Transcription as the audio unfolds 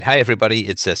Hi, everybody.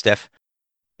 It's Steph,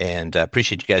 and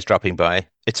appreciate you guys dropping by.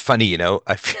 It's funny,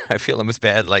 I feel almost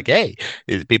bad, like, hey,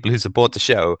 there's people who support the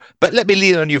show, but let me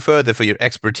lean on you further for your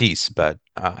expertise. But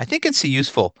I think it's a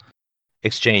useful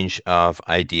exchange of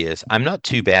ideas. I'm not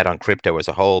too bad on crypto as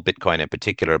a whole, Bitcoin in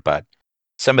particular, but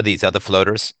some of these other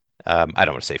floaters, I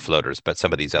don't want to say floaters, but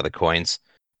some of these other coins,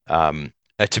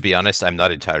 to be honest, I'm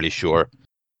not entirely sure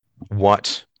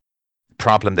what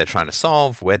problem they're trying to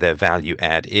solve, where their value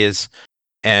add is.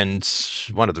 And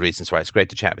one of the reasons why it's great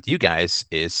to chat with you guys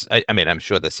is, I mean, I'm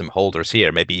sure there's some holders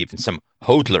here, maybe even some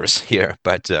hodlers here,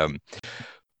 but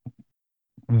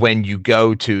when you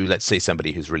go to, let's say,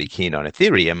 somebody who's really keen on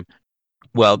Ethereum,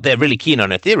 well, they're really keen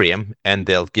on Ethereum and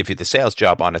they'll give you the sales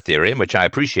job on Ethereum, which I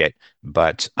appreciate,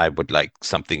 but I would like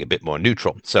something a bit more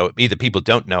neutral. So either people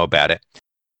don't know about it,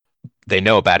 they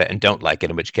know about it and don't like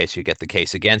it, in which case you get the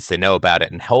case against, they know about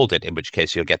it and hold it, in which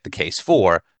case you'll get the case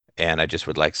for. And I just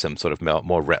would like some sort of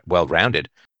more well-rounded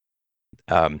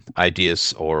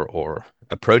ideas or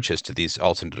approaches to these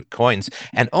alternate coins.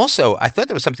 And also, I thought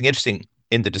there was something interesting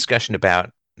in the discussion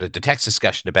about the text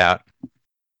discussion about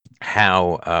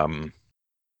how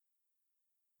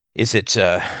is it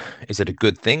a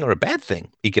good thing or a bad thing,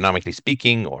 economically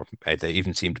speaking, or there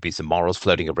even seem to be some morals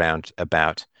floating around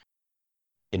about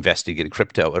investing in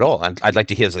crypto at all. And I'd like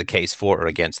to hear the case for or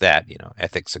against that.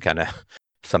 Ethics are kind of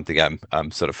something I'm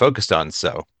sort of focused on.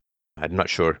 So I'm not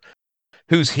sure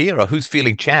who's here or who's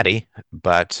feeling chatty,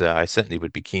 but I certainly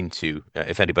would be keen to,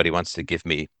 if anybody wants to give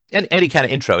me any kind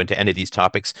of intro into any of these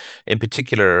topics. In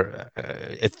particular,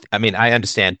 I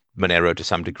understand Monero to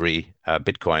some degree,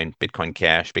 Bitcoin, Bitcoin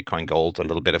Cash, Bitcoin Gold, a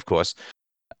little bit, of course.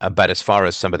 But as far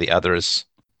as some of the others,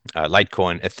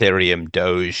 Litecoin, Ethereum,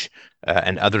 Doge,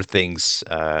 and other things,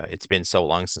 it's been so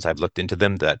long since I've looked into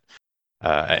them that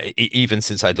even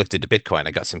since I looked into Bitcoin,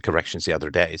 I got some corrections the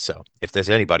other day. So if there's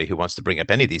anybody who wants to bring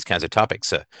up any of these kinds of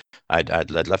topics,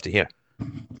 I'd love to hear.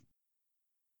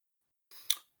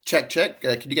 Check.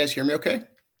 Can you guys hear me okay?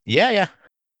 Yeah.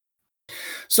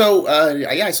 So,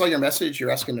 I saw your message. You're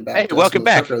asking about... Hey, welcome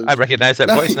back. I recognize that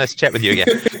voice. Nice to chat with you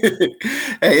again.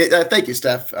 Hey, thank you,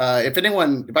 Steph. If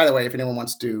anyone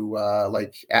wants to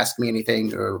ask me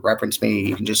anything or reference me,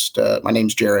 you can just, my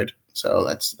name's Jared. So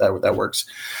that works.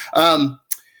 And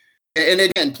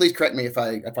again, please correct me if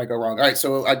I go wrong. All right,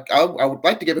 so I would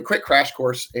like to give a quick crash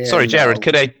course. Sorry, Jared,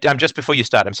 could I, just before you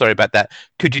start, I'm sorry about that.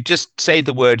 Could you just say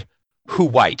the word who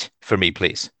white for me,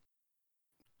 please?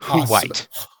 Who white?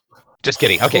 Just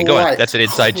kidding. Okay, go on. That's an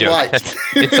inside joke. That's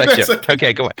inside joke.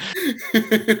 Okay, go on.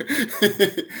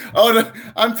 Oh, no,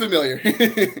 I'm familiar.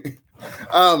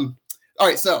 All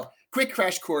right, so quick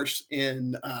crash course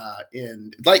in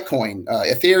Litecoin,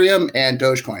 Ethereum, and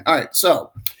Dogecoin. All right,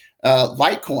 so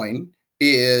Litecoin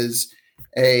is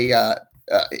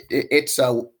it's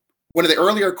one of the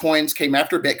earlier coins, came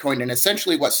after Bitcoin, and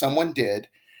essentially what someone did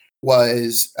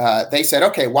was they said,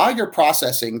 okay, while you're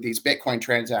processing these Bitcoin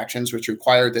transactions, which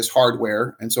require this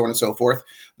hardware and so on and so forth,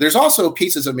 there's also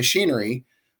pieces of machinery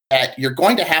that you're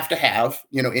going to have,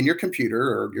 in your computer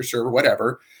or your server,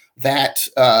 whatever, that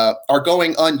are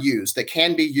going unused, that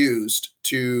can be used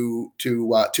to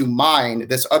mine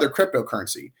this other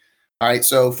cryptocurrency. All right.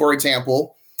 So, for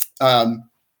example,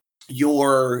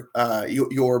 your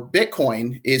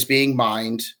Bitcoin is being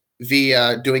mined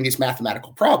via doing these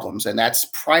mathematical problems, and that's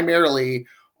primarily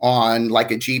on like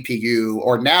a GPU,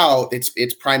 or now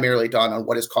it's primarily done on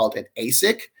what is called an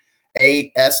ASIC,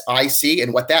 ASIC,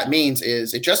 and what that means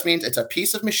is it just means it's a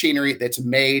piece of machinery that's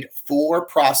made for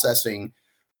processing,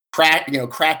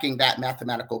 cracking that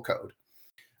mathematical code.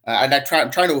 And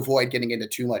I'm trying to avoid getting into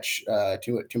too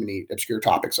many obscure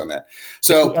topics on that.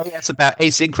 So that's about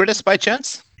asynchronous by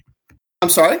chance? I'm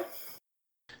sorry?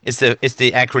 Is the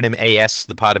acronym AS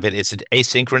the part of it? Is it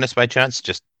asynchronous by chance?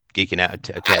 Just geeking out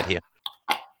a tad here.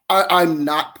 I'm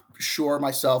not sure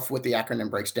myself what the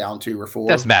acronym breaks down to or for.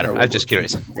 Doesn't matter. I'm just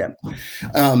curious. Yeah.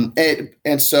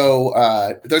 And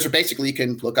so those are basically, you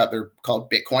can look up, they're called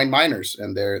Bitcoin miners,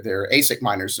 and they're ASIC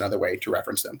miners, another way to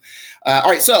reference them. All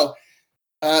right. So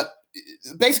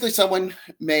basically someone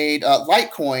made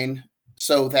Litecoin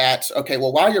so that, okay,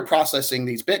 well, while you're processing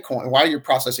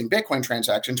Bitcoin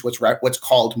transactions, what's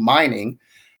called mining,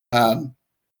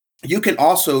 you can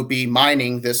also be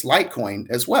mining this Litecoin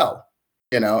as well,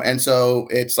 and so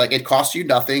it's like, it costs you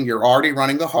nothing. You're already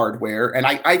running the hardware. And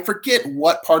I forget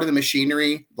what part of the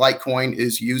machinery Litecoin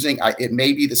is using. It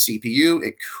may be the CPU.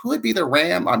 It could be the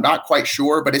RAM. I'm not quite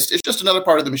sure, but it's just another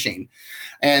part of the machine.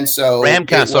 And so RAM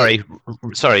can't, sorry,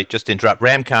 just to interrupt.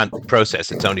 RAM can't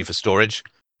process. It's only for storage.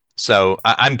 So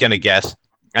I'm going to guess,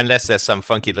 unless there's some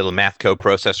funky little math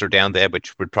coprocessor down there,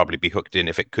 which would probably be hooked in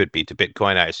if it could be to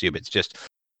Bitcoin, I assume it's just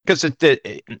Because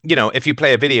if you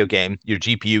play a video game, your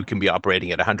GPU can be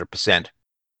operating at 100%,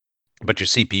 but your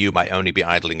CPU might only be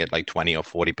idling at like 20 or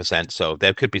 40%. So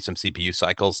there could be some CPU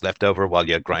cycles left over while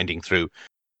you're grinding through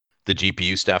the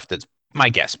GPU stuff. That's my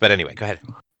guess. But anyway, go ahead.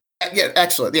 Yeah,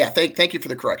 excellent. Yeah, thank you for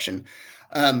the correction.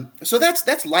 So that's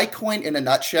Litecoin in a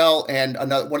nutshell. And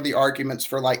one of the arguments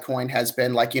for Litecoin has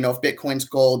been like, if Bitcoin's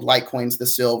gold, Litecoin's the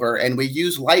silver, and we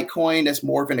use Litecoin as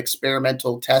more of an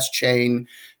experimental test chain.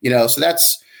 So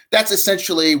that's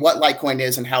essentially what Litecoin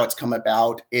is and how it's come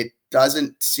about. It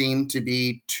doesn't seem to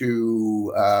be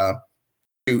too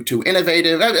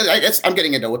innovative. I'm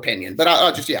getting into opinion, but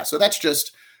I'll just So that's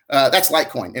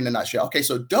Litecoin in a nutshell. Okay,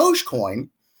 so Dogecoin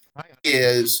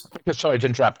is. Sorry to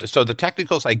interrupt. So the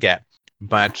technicals I get,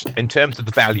 but in terms of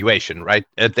the valuation, right?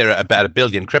 There are about 1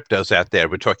 billion cryptos out there.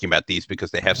 We're talking about these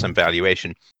because they have some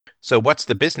valuation. So what's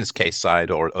the business case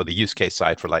side or the use case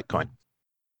side for Litecoin?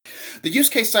 The use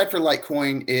case side for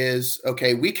Litecoin is,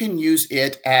 okay, we can use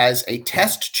it as a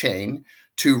test chain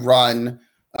to run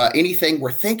anything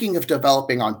we're thinking of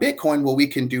developing on Bitcoin. Well, we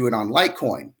can do it on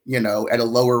Litecoin, at a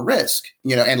lower risk,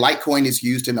 and Litecoin is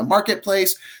used in the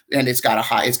marketplace and it's got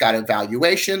a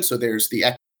valuation. So there's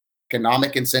the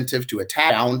economic incentive to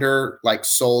attack. Founder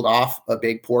sold off a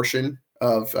big portion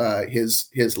of his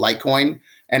Litecoin.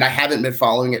 And I haven't been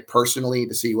following it personally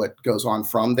to see what goes on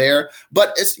from there.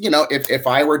 But it's, if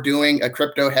I were doing a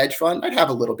crypto hedge fund, I'd have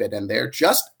a little bit in there,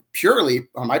 just purely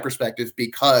on my perspective,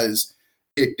 because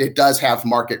it does have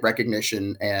market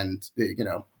recognition, and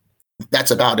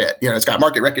that's about it. It's got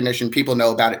market recognition. People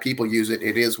know about it. People use it.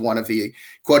 It is one of the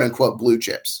quote unquote blue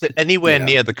chips. Anywhere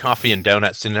near the coffee and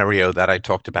donut scenario that I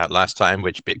talked about last time,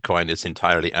 which Bitcoin is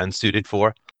entirely unsuited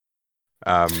for.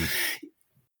 I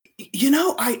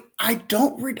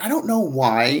don't know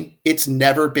why it's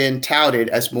never been touted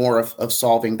as more of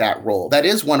solving that role. That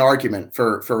is one argument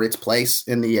for its place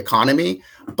in the economy,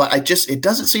 but it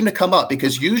doesn't seem to come up,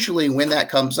 because usually when that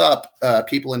comes up,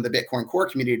 people in the Bitcoin core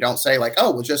community don't say like,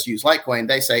 oh, we'll just use Litecoin.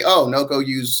 They say, oh no, go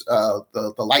use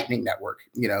the Lightning Network.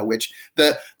 Which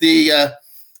the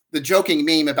joking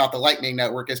meme about the Lightning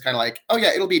Network is kind of like, oh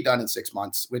yeah, it'll be done in 6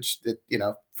 months, which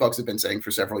folks have been saying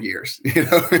for several years.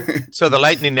 So the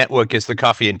Lightning Network is the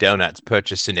coffee and donuts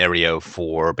purchase scenario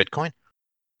for Bitcoin?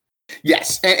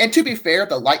 Yes, and to be fair,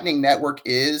 the Lightning Network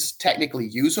is technically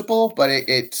usable, but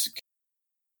it's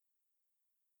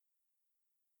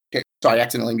sorry, I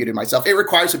accidentally muted myself. It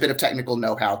requires a bit of technical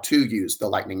know-how to use the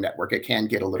Lightning Network. It can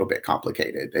get a little bit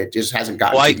complicated. It just hasn't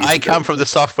gotten. Well, I come from the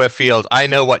software field. I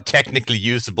know what technically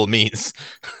usable means.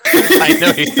 I know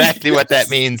exactly what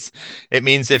that means. It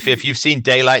means if you've seen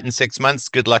daylight in 6 months,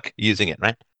 good luck using it,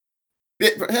 right?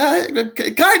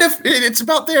 Kind of. It's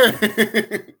about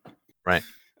there. Right.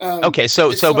 Okay,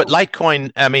 so but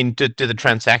Litecoin, I mean, do the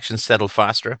transactions settle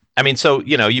faster? I mean, so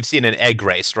you've seen an egg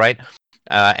race, right?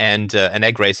 And an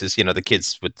egg race is, the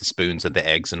kids with the spoons and the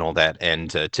eggs and all that. And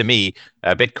to me,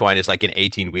 Bitcoin is like an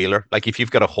 18-wheeler. Like if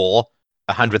you've got a haul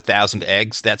 100,000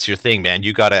 eggs, that's your thing, man.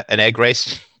 You got an egg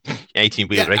race,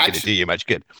 18-wheeler ain't going to do you much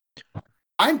good.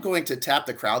 I'm going to tap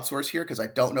the crowdsource here because I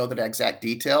don't know the exact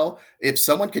detail. If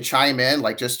someone could chime in,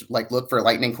 just look for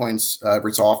Lightning Coin's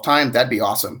resolve time, that'd be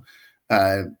awesome.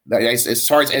 As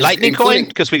far as Lightning Coin,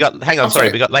 because we got we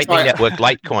got Lightning Network,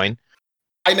 Litecoin.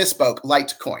 I misspoke.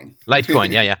 Litecoin.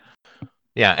 Litecoin,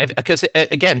 yeah. Because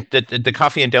again, the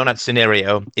coffee and donut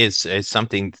scenario is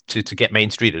something to get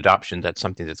Main Street adoption. That's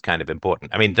something that's kind of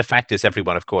important. I mean, the fact is,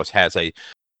 everyone, of course, has a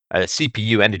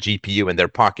CPU and a GPU in their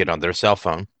pocket on their cell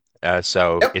phone.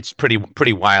 So yep. It's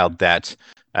pretty wild that,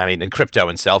 I mean, and crypto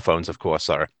and cell phones, of course,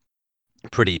 are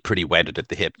pretty wedded at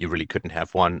the hip. You really couldn't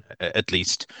have one, at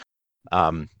least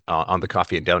on the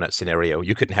coffee and donut scenario.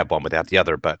 You couldn't have one without the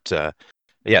other, but.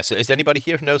 Yeah. So, is anybody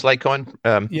here who knows Litecoin?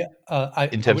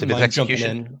 In terms of its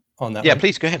execution, on that. Yeah,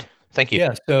 please go ahead. Thank you.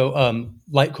 Yeah. So,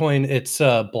 Litecoin, its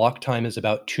block time is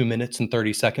about 2 minutes and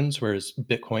 30 seconds, whereas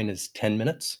Bitcoin is 10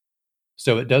 minutes.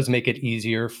 So, it does make it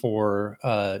easier for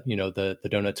the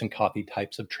donuts and coffee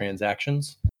types of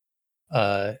transactions,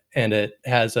 and it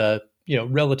has a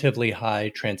relatively high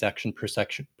transaction per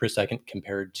second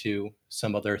compared to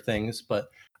some other things. But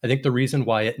I think the reason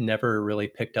why it never really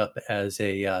picked up as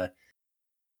a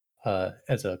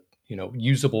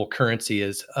usable currency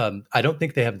is I don't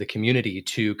think they have the community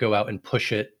to go out and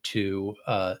push it to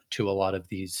a lot of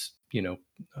these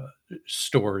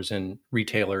stores and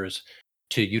retailers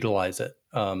to utilize it.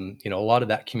 A lot of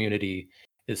that community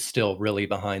is still really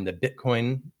behind the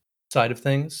Bitcoin side of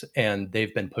things, and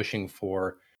they've been pushing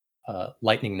for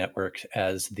Lightning Network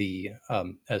as the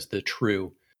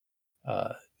true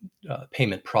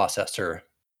payment processor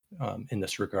in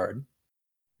this regard.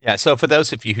 Yeah. So for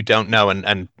those of you who don't know,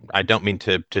 and I don't mean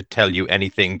to tell you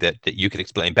anything that you could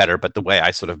explain better, but the way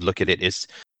I sort of look at it is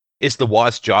the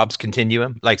WOS jobs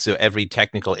continuum. Like, so every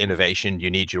technical innovation,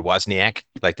 you need your Wozniak,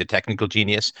 like the technical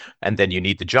genius, and then you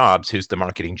need the Jobs, who's the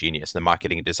marketing genius, the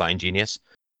marketing and design genius.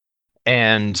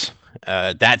 And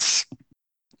that's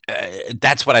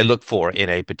what I look for in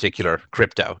a particular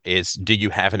crypto is, do you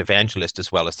have an evangelist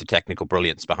as well as the technical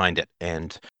brilliance behind it?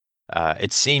 And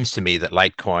it seems to me that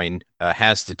Litecoin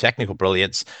has the technical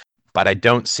brilliance, but I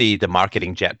don't see the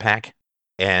marketing jetpack.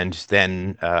 And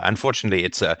then, unfortunately,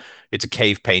 it's a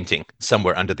cave painting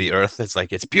somewhere under the earth. It's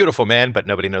like, it's beautiful, man, but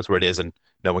nobody knows where it is, and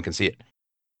no one can see it.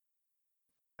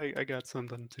 I got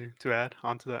something to add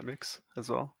onto that mix as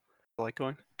well.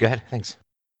 Litecoin. Go ahead, thanks.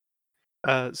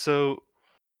 So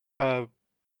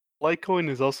Litecoin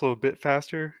is also a bit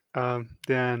faster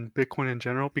than Bitcoin in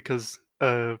general because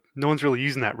no one's really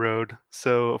using that road.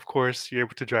 So of course you're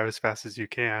able to drive as fast as you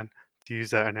can, to use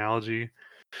that analogy.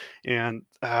 And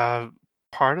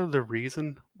part of the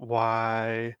reason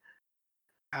why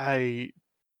I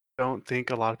don't think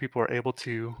a lot of people are able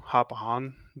to hop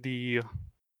on the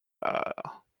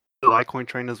Litecoin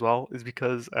train as well is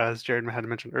because, as Jared had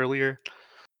mentioned earlier,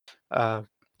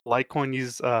 Litecoin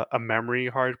uses a memory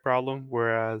hard problem,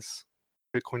 whereas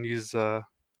Bitcoin uses a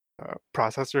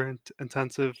processor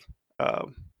intensive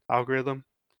algorithm.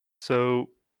 So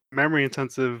memory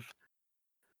intensive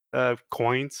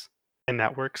coins and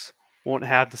networks won't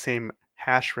have the same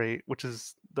hash rate, which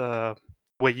is the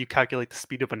way you calculate the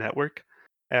speed of a network,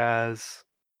 as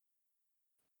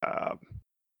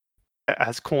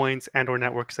coins and or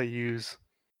networks that use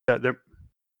the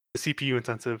CPU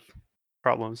intensive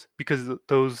problems, because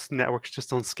those networks just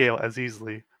don't scale as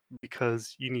easily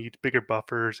because you need bigger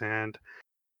buffers and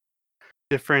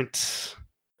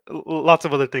lots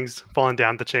of other things falling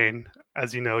down the chain.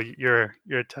 As you know, you're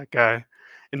a tech guy.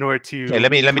 In order to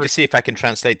let me just see if I can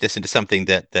translate this into something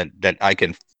that I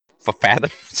can fathom.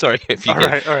 Sorry, if you all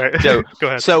can. Right. So go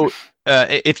ahead. So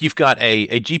if you've got a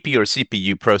GPU or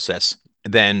CPU process,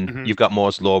 then you've got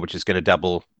Moore's law, which is going to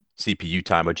double CPU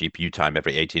time or GPU time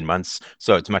every 18 months.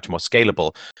 So it's much more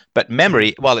scalable. But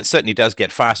memory, while it certainly does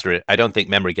get faster, I don't think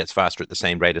memory gets faster at the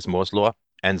same rate as Moore's law.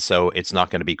 And so it's not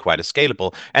going to be quite as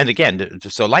scalable. And again,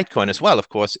 so Litecoin as well, of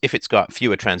course, if it's got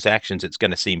fewer transactions, it's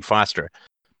going to seem faster.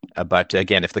 But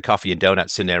again, if the coffee and donut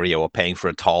scenario or paying for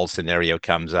a toll scenario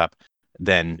comes up,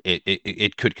 then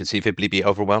it could conceivably be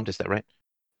overwhelmed. Is that right?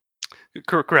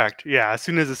 Correct. Yeah. As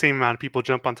soon as the same amount of people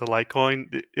jump onto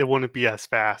Litecoin, it wouldn't be as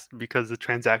fast because the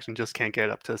transaction just can't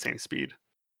get up to the same speed.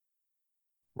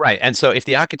 Right. And so if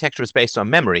the architecture is based on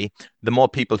memory, the more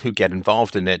people who get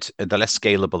involved in it, the less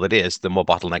scalable it is, the more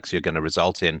bottlenecks you're going to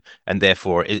result in. And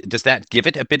therefore, does that give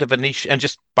it a bit of a niche? And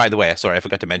just, by the way, sorry, I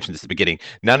forgot to mention this at the beginning.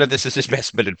 None of this is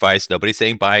investment advice. Nobody's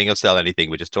saying buying or sell anything.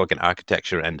 We're just talking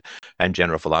architecture and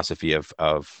general philosophy of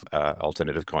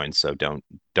alternative coins. So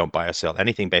don't buy or sell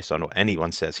anything based on what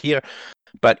anyone says here.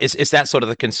 But is that sort of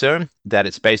the concern, that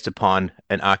it's based upon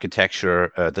an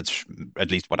architecture that's at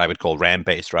least what I would call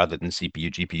RAM-based rather than CPU,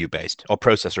 GPU-based or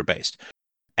processor-based,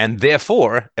 and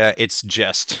therefore it's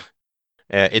just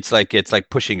it's like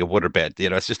pushing a waterbed.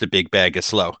 It's just a big bag of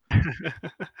slow.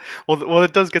 Well,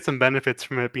 it does get some benefits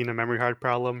from it being a memory hard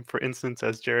problem. For instance,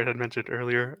 as Jared had mentioned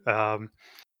earlier,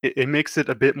 it makes it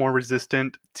a bit more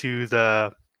resistant to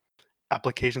the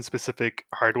application-specific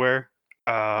hardware.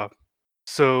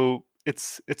 So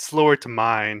it's slower to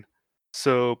mine,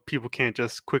 so people can't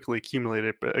just quickly accumulate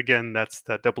it. But again, that's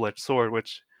that double-edged sword,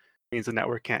 which means the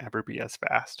network can't ever be as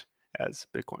fast as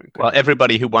Bitcoin could. Well,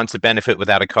 everybody who wants a benefit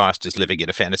without a cost is living in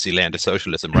a fantasy land of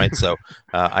socialism, right? So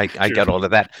I got all of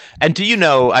that. And do you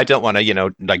know, I don't want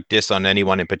to, like diss on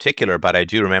anyone in particular, but I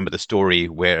do remember the story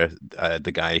where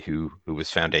the guy who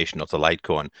was foundational to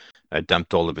Litecoin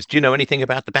dumped all of his. Do you know anything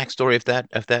about the backstory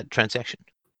of that transaction?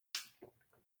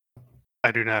 I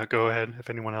do not. Go ahead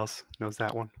if anyone else knows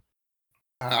that one.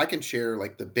 I can share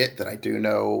like the bit that I do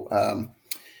know.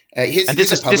 And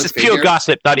this is pure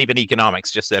gossip, not even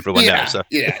economics, just so everyone knows. So.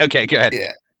 Yeah. Okay, go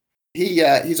ahead.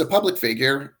 Yeah. He's a public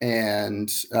figure, and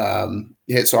so I'm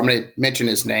going to mention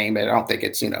his name, but I don't think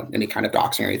it's any kind of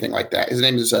doxing or anything like that. His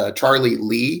name is Charlie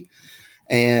Lee,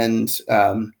 and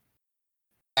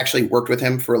actually worked with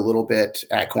him for a little bit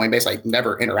at Coinbase. I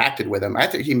never interacted with him. I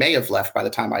think he may have left by the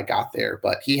time I got there,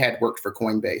 but he had worked for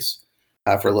Coinbase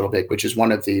for a little bit, which is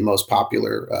one of the most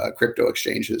popular crypto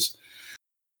exchanges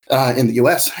in the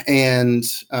US. And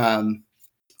I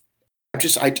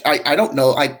don't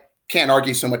know. I can't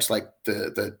argue so much like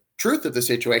the truth of the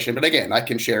situation, but again, I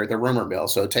can share the rumor mill.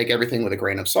 So take everything with a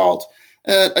grain of salt.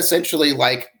 Essentially,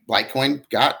 like Litecoin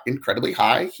got incredibly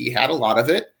high. He had a lot of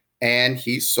it. and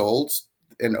he sold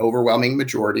an overwhelming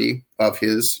majority of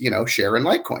his, share in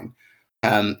Litecoin.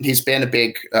 He's been a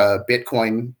big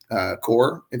Bitcoin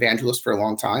core evangelist for a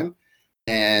long time,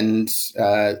 and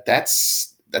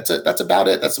that's about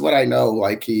it. That's what I know.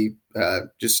 Like he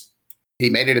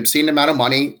made an obscene amount of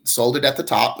money, sold it at the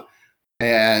top,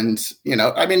 and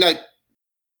I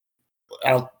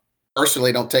don't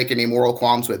personally don't take any moral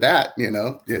qualms with that,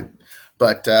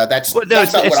 but that's well, no,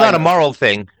 it's not a moral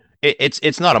thing.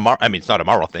 It's not it's not a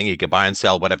moral thing. He can buy and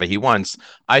sell whatever he wants.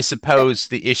 I suppose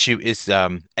the issue is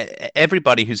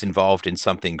everybody who's involved in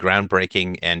something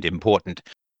groundbreaking and important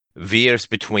veers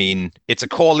between it's a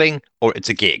calling or it's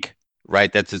a gig,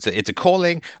 right? It's a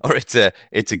calling or it's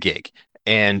a gig.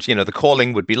 And the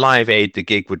calling would be Live Aid, the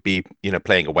gig would be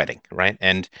playing a wedding, right?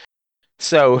 And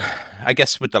so I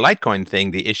guess with the Litecoin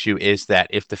thing, the issue is that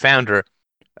if the founder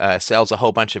sells a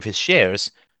whole bunch of his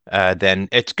shares, then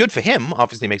it's good for him.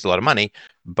 Obviously, makes a lot of money,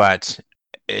 but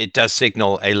it does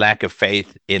signal a lack of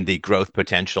faith in the growth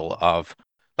potential of,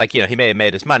 he may have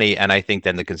made his money, and I think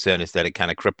then the concern is that it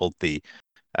kind of crippled the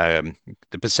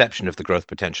perception of the growth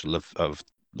potential of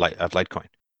Litecoin.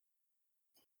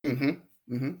 Mm-hmm.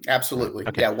 Mm-hmm. Absolutely.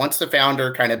 Okay. Yeah. Once the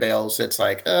founder kind of bails, it's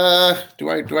like, do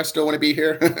I still want to be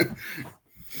here?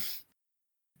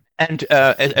 And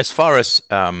as far as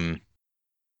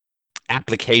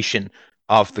application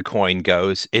of the coin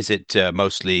goes, is it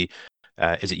mostly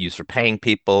is it used for paying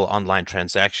people, online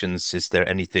transactions? Is there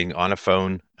anything on a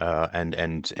phone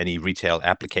and any retail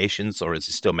applications, or is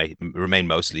it still remain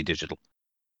mostly digital?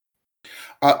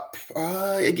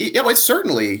 It's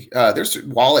certainly there's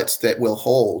wallets that will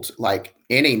hold like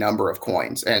any number of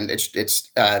coins, and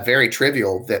it's very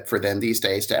trivial that for them these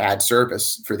days to add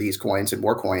service for these coins and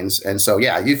more coins. And so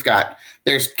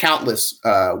there's countless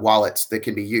wallets that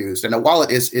can be used, and a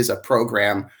wallet is a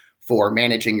program for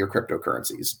managing your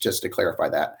cryptocurrencies. Just to clarify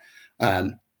that.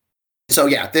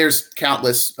 There's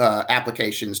countless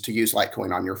applications to use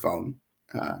Litecoin on your phone.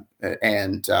 But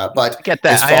I get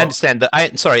that. I understand I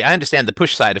understand the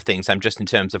push side of things. I'm just in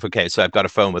terms of, okay, so I've got a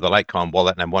phone with a Litecoin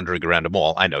wallet and I'm wandering around a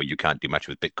mall. I know you can't do much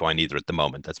with Bitcoin either at the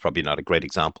moment. That's probably not a great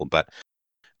example, but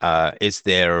is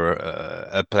there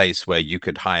a place where you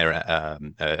could hire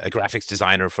a graphics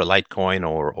designer for Litecoin,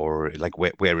 or like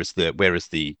where is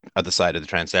the other side of the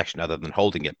transaction other than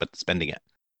holding it but spending it?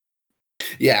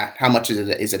 Yeah, how much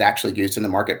is it actually used in the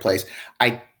marketplace?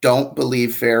 I don't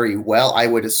believe very well. I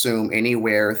would assume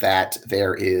anywhere that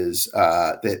there is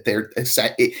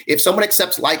if someone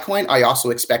accepts Litecoin, I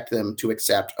also expect them to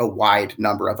accept a wide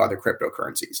number of other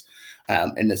cryptocurrencies.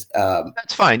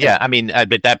 That's fine. Yeah, I mean,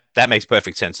 but that makes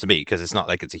perfect sense to me, because it's not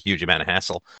like it's a huge amount of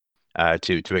hassle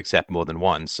to accept more than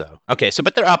one. So okay,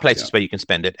 but there are places where you can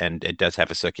spend it, and it does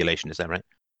have a circulation. Is that right?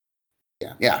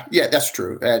 Yeah, that's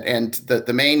true. And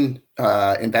the main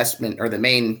investment or the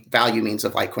main value means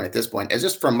of Litecoin at this point, is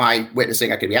just from my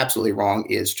witnessing, I could be absolutely wrong,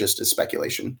 is just a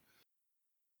speculation.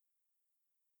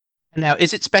 Now,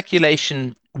 is it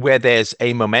speculation where there's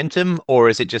a momentum, or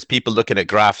is it just people looking at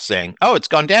graphs saying, oh, it's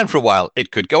gone down for a while,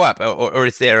 it could go up? Or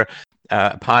is there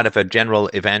part of a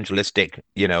general evangelistic,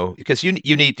 because you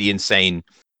need the insane,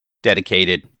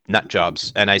 dedicated nut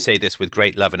jobs. And I say this with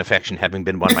great love and affection, having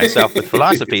been one myself with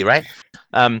philosophy, right?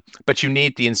 But you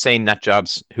need the insane nut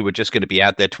jobs who are just going to be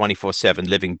out there 24/7,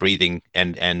 living, breathing,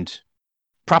 and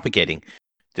propagating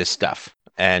this stuff.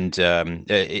 And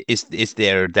is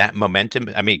there that momentum?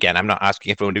 I mean, again, I'm not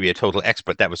asking everyone to be a total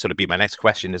expert. That would sort of be my next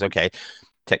question is, okay,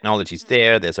 technology's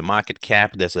there. There's a market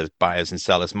cap. There's a buyers and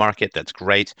sellers market. That's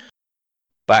great.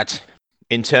 But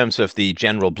in terms of the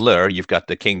general blur, you've got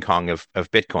the King Kong of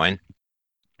Bitcoin.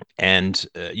 And,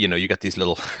 you got these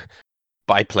little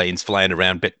biplanes flying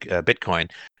around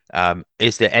Bitcoin.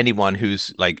 Is there anyone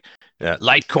who's like,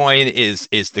 Litecoin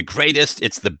is the greatest,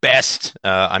 it's the best,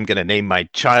 I'm going to name my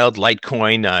child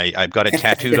Litecoin, I've got it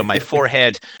tattooed on my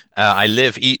forehead, I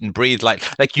live, eat, and breathe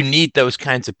like you need those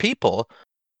kinds of people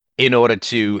in order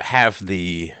to have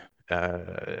the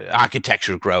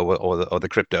architecture grow or the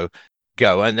crypto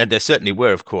go. And there certainly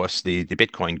were, of course, the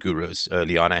Bitcoin gurus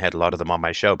early on. I had a lot of them on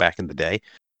my show back in the day.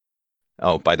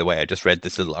 Oh, by the way, I just read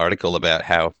this little article about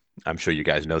how, I'm sure you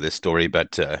guys know this story, but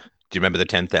do you remember the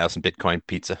 10,000 Bitcoin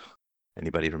pizza?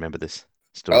 Anybody remember this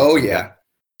story? Oh, yeah.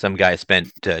 Some guy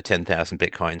spent 10,000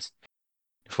 Bitcoins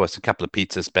for a couple of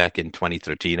pizzas back in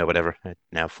 2013 or whatever.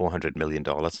 Now $400 million.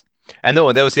 And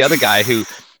there was the other guy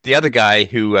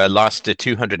who lost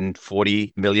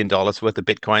 $240 million worth of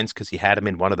Bitcoins because he had them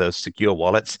in one of those secure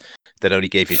wallets that only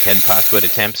gave you 10 password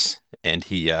attempts. And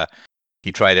he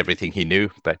tried everything he knew,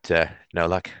 but no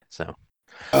luck. So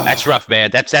that's rough, man.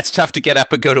 That's tough to get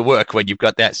up and go to work when you've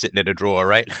got that sitting in a drawer,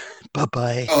 right?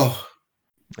 Bye-bye. Oh,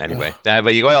 Anyway, but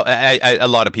a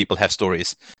lot of people have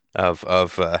stories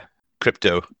of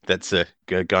crypto that's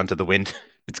gone to the wind.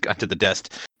 It's gone to the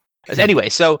dust. Anyway,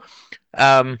 so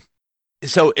with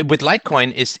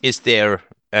Litecoin, is there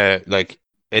like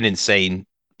an insane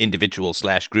individual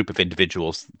 / group of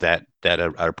individuals that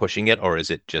are pushing it, or is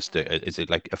it just is it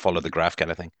like a follow the graph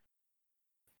kind of thing?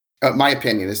 My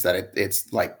opinion is that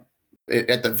it's like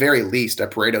at the very least a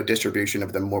Pareto distribution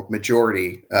of the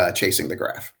majority chasing the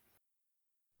graph.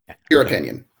 Your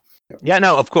opinion. Yeah,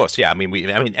 no, of course. Yeah, I mean,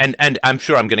 and I'm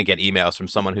sure I'm going to get emails from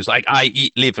someone who's like, I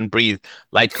eat, live, and breathe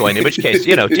Litecoin. In which case,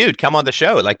 dude, come on the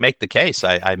show, like, make the case.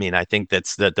 I mean, I think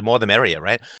that's the more the merrier,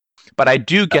 right? But I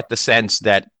do get the sense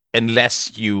that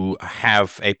unless you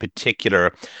have a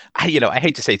particular, I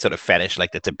hate to say sort of fetish,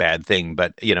 like that's a bad thing,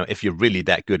 but if you're really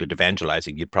that good at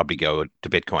evangelizing, you'd probably go to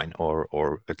Bitcoin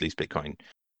or at least Bitcoin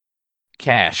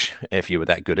Cash if you were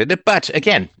that good at it. But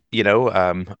again,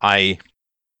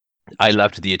 I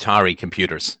loved the Atari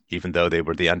computers, even though they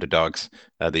were the underdogs,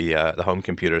 the home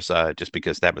computers, just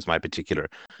because that was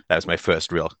my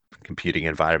first real computing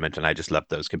environment, and I just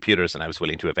loved those computers, and I was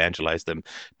willing to evangelize them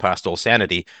past all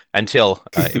sanity until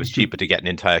it was cheaper to get an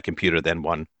entire computer than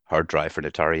one hard drive for an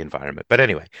Atari environment. But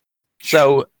anyway,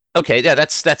 so okay, yeah,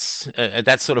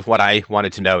 that's sort of what I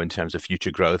wanted to know in terms of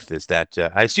future growth. Is that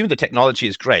I assume the technology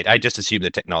is great. I just assume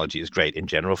the technology is great in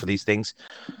general for these things,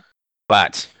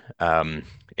 but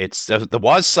it's the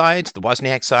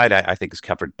Wozniak side, I think is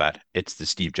covered, but it's the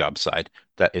Steve Jobs side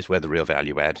that is where the real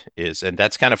value add is. And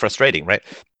that's kind of frustrating, right?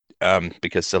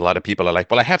 Because a lot of people are like,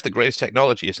 well, I have the greatest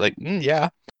technology. It's like, yeah,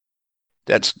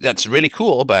 that's really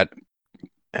cool. But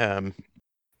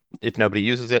if nobody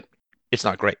uses it, it's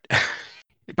not great.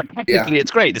 But technically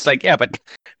it's great. It's like, yeah, but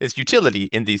there's utility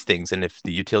in these things. And if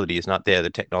the utility is not there, the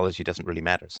technology doesn't really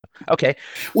matter. So, okay.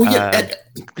 Well, yeah.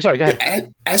 Sorry, go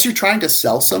ahead. As you're trying to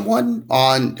sell someone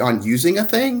on using a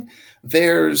thing,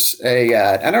 there's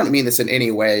I don't mean this in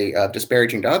any way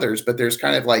disparaging to others, but there's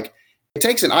kind of like, it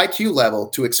takes an IQ level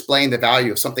to explain the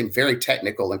value of something very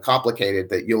technical and complicated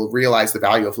that you'll realize the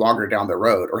value of longer down the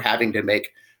road, or having to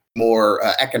make more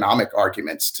economic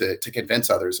arguments to convince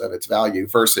others of its value,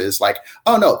 versus like,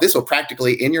 oh no, this will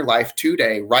practically in your life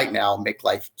today, right now, make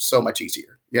life so much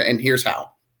easier. Yeah, and here's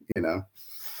how. Well,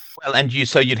 and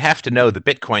you'd have to know the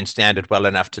Bitcoin standard well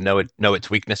enough to know its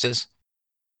weaknesses,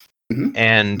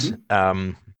 and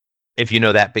if you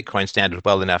know that Bitcoin standard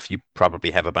well enough, you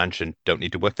probably have a bunch and don't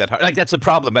need to work that hard. Like, that's a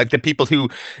problem. Like, the people who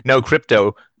know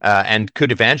crypto and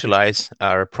could evangelize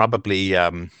are probably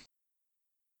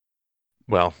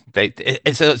well,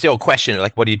 it's the old question,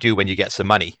 like, what do you do when you get some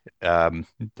money? A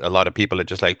lot of people are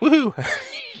just like, woohoo,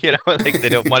 like they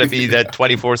don't want to be that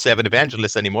 24/7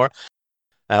 evangelist anymore.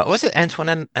 Was it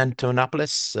Antoine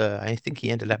Antonopoulos? I think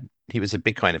he was a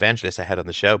Bitcoin evangelist I had on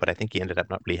the show, but I think he ended up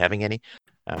not really having any,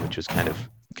 which was kind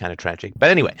of tragic.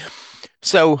 But anyway,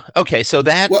 so okay, so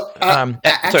that. Well,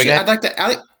 actually, I want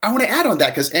to add on that,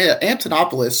 because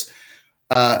Antonopoulos,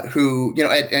 who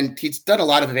and he's done a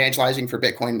lot of evangelizing for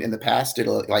Bitcoin in the past.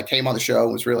 Came on the show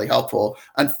and was really helpful.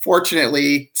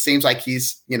 Unfortunately, seems like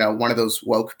he's one of those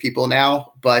woke people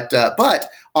now. But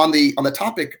on the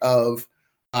topic of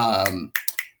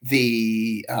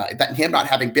that him not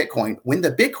having Bitcoin, when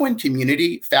the Bitcoin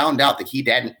community found out that he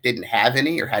didn't have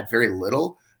any or had very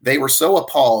little, they were so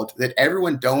appalled that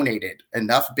everyone donated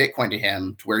enough Bitcoin to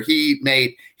him to where he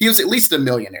was at least a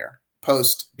millionaire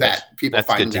post that. People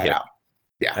finding that out.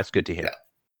 Yeah, that's good to hear. Yeah.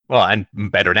 Well, and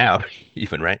better now,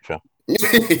 even, right? So.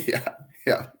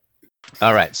 yeah.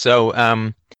 All right. So,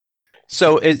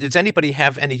 does anybody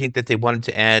have anything that they wanted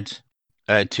to add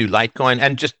to Litecoin?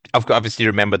 And just obviously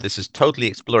remember, this is totally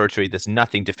exploratory. There's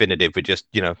nothing definitive. We're just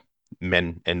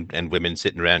men and women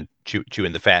sitting around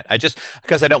chewing the fat.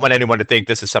 Because I don't want anyone to think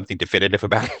this is something definitive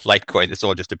about Litecoin. It's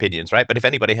all just opinions, right? But if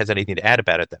anybody has anything to add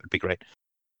about it, that would be great.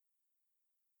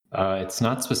 It's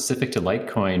not specific to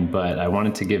Litecoin, but I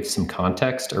wanted to give some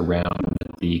context around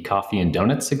the coffee and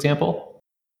donuts example.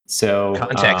 So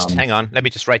context. Hang on, let me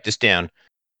just write this down.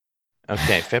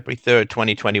 Okay, February 3rd,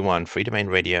 2021, Freedomain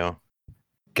Radio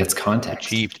gets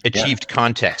context. Achieved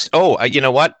context. Oh, you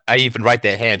know what? I even write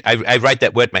that hand. I write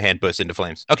that word. My hand bursts into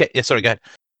flames. Okay, yeah, sorry, go ahead.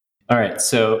 All right,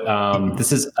 so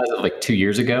this is as of like 2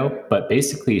 years ago, but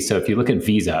basically, so if you look at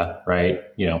Visa, right?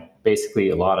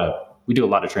 Basically we do a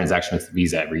lot of transactions with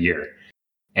Visa every year.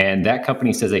 And that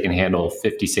company says they can handle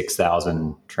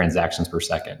 56,000 transactions per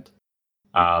second.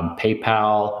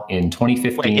 PayPal in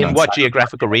 2015. Wait, in what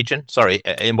geographical region? Sorry,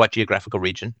 in what geographical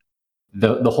region?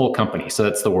 The whole company. So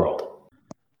that's the world.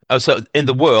 Oh, so in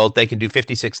the world, they can do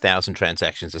 56,000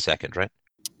 transactions a second, right?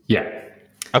 Yeah.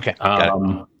 Okay.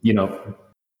 Got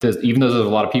it. even though there's a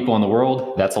lot of people in the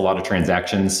world, that's a lot of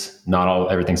transactions.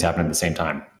 Not everything's happening at the same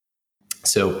time.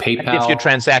 So PayPal. And if your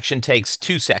transaction takes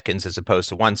 2 seconds as opposed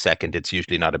to 1 second, it's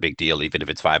usually not a big deal. Even if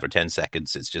it's 5 or 10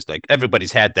 seconds, it's just like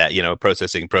everybody's had that,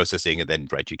 processing, and then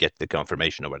you get the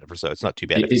confirmation or whatever. So it's not too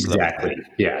bad. Exactly.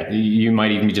 Yeah, you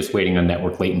might even be just waiting on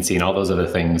network latency and all those other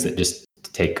things that just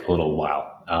take a little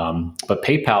while. But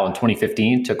PayPal in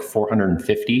 2015 took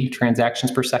 450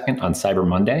 transactions per second on Cyber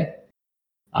Monday.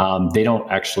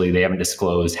 They haven't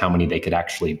disclosed how many they could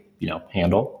actually,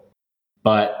 handle.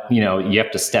 But you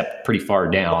have to step pretty far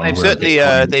down. Well,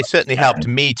 they certainly helped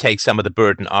me take some of the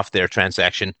burden off their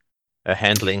transaction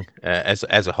handling as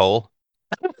a whole.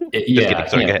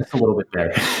 It's a little bit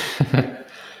there.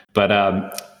 But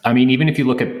even if you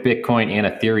look at Bitcoin and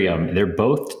Ethereum, they're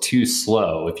both too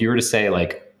slow. If you were to say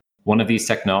like one of these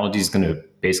technologies is going to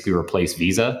basically replace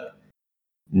Visa,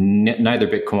 neither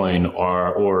Bitcoin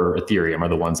or Ethereum are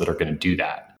the ones that are going to do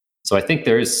that. So I think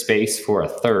there is space for a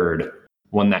third,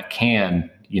 one that can,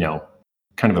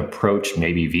 kind of approach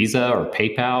maybe Visa or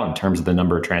PayPal in terms of the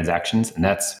number of transactions. And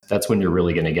that's when you're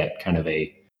really going to get kind of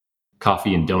a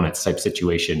coffee and donuts type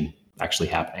situation actually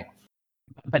happening.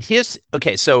 But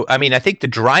so I think the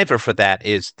driver for that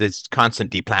is this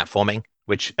constant deplatforming,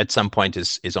 which at some point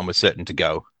is almost certain to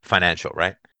go financial,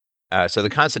 right? So the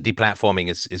constant deplatforming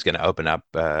is going to open up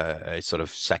a sort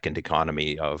of second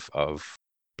economy of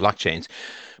blockchains.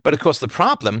 But of course, the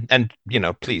problem, and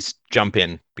please jump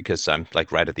in because I'm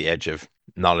like right at the edge of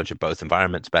knowledge of both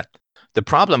environments. But the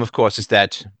problem, of course, is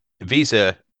that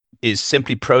Visa is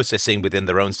simply processing within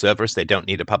their own servers. They don't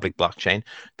need a public blockchain.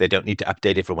 They don't need to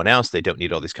update everyone else. They don't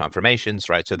need all these confirmations,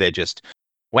 right? So they're just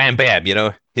wham bam.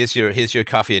 Here's your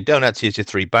coffee and donuts. Here's your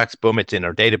 $3. Boom, it's in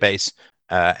our database.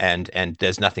 And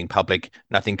there's nothing public,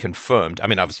 nothing confirmed.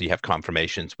 Obviously you have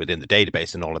confirmations within the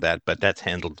database and all of that, but that's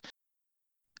handled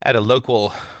at a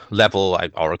local level,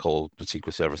 Oracle,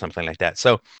 SQL Server, something like that.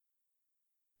 So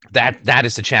that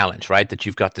is the challenge, right? That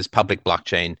you've got this public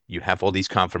blockchain, you have all these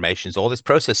confirmations, all this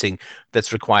processing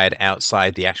that's required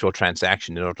outside the actual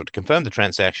transaction in order to confirm the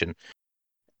transaction.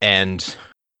 And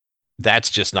that's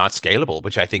just not scalable,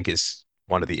 which I think is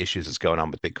one of the issues that's going on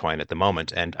with Bitcoin at the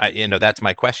moment. And that's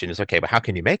my question is, okay, but how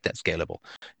can you make that scalable?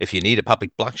 If you need a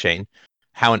public blockchain,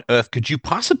 how on earth could you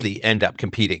possibly end up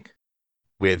competing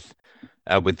with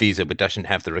Visa, but doesn't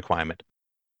have the requirement?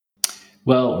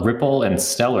 Well, Ripple and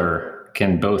Stellar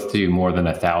can both do more than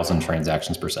 1,000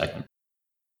 transactions per second.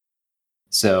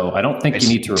 So I don't think you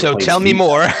need to replace. So tell me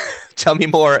more. Tell me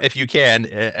more if you can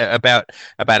about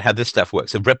how this stuff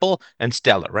works. So Ripple and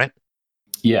Stellar, right?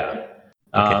 Yeah.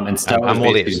 Okay. And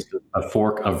Stellar is a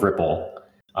fork of Ripple.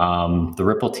 The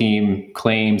Ripple team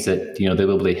claims that they'll be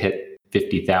able to hit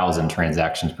 50,000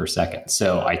 transactions per second.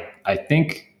 So I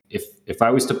think if I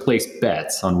was to place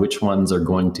bets on which ones are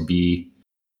going to be,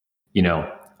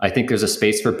 I think there's a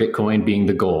space for Bitcoin being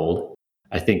the gold.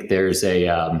 I think there's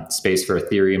a space for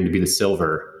Ethereum to be the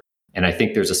silver. And I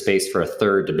think there's a space for a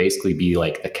third to basically be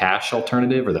like the cash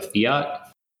alternative or the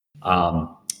fiat.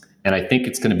 And I think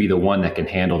it's going to be the one that can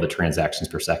handle the transactions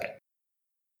per second.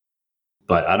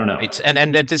 But I don't know.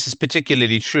 And this is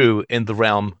particularly true in the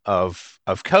realm of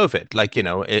COVID. Like,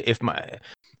 if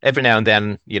every now and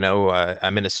then,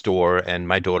 I'm in a store and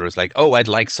my daughter is like, oh, I'd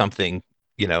like something,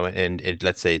 and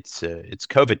let's say it's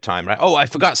COVID time, right? Oh, I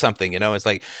forgot something, it's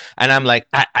like, and I'm like,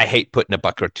 I hate putting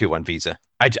 $1 or $2 on Visa.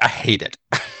 I hate it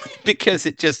because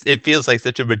it feels like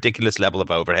such a ridiculous level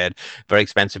of overhead, very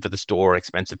expensive for the store,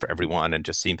 expensive for everyone, and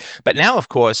but now, of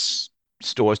course,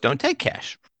 stores don't take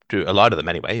cash, to a lot of them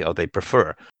anyway, or they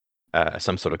prefer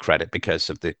some sort of credit because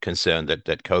of the concern that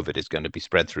COVID is going to be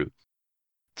spread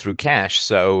through cash.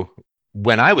 So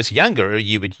when I was younger,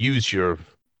 you would use your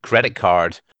credit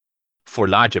card for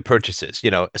larger purchases,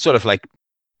 sort of like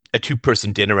a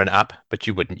 2-person dinner and up, but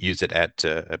you wouldn't use it at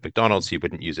McDonald's. You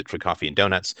wouldn't use it for coffee and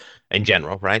donuts in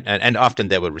general, right? And often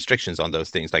there were restrictions on those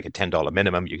things, like a $10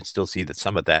 minimum. You can still see that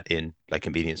some of that in like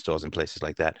convenience stores and places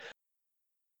like that.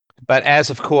 But as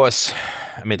of course,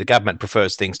 the government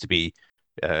prefers things to be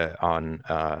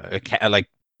like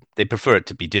they prefer it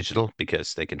to be digital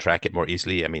because they can track it more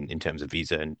easily. In terms of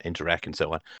Visa and Interac and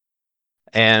so on.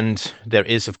 And there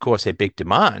is, of course, a big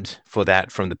demand for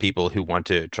that from the people who want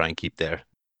to try and keep their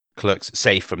clerks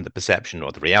safe from the perception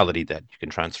or the reality that you can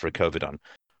transfer COVID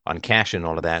on cash and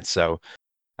all of that. So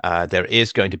there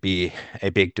is going to be a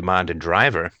big demand and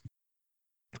driver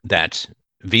that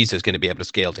Visa is going to be able to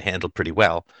scale to handle pretty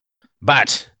well.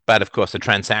 But of course, the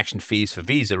transaction fees for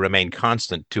Visa remain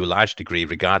constant to a large degree,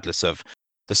 regardless of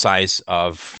the size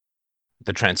of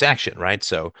the transaction, right?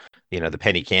 So, the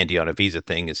penny candy on a Visa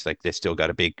thing is like they still got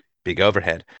a big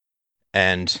overhead.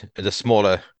 And the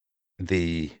smaller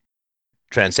the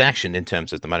transaction in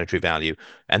terms of the monetary value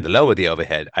and the lower the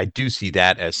overhead, I do see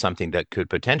that as something that could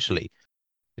potentially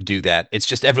do that. It's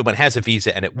just everyone has a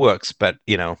Visa and it works, but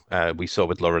we saw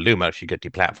with Laura Loomer, she got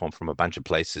deplatformed from a bunch of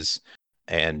places,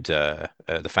 and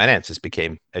the finances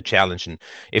became a challenge. And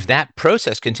if that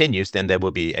process continues, then there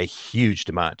will be a huge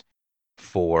demand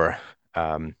for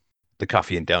the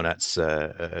coffee and donuts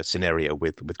scenario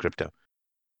with crypto.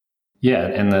 Yeah,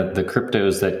 and the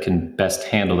cryptos that can best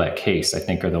handle that case, I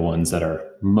think, are the ones that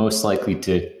are most likely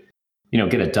to,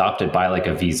 get adopted by like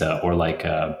a Visa or like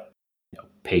a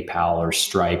PayPal or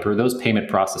Stripe or those payment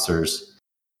processors,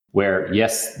 where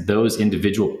yes, those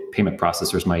individual payment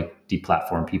processors might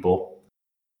deplatform people,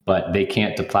 but they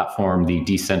can't deplatform the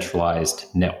decentralized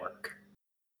network,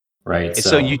 right?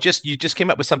 So you just came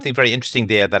up with something very interesting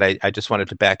there that I just wanted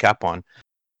to back up on.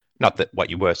 Not that what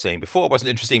you were saying before wasn't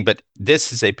interesting, but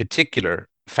this is a particular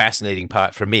fascinating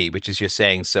part for me, which is you're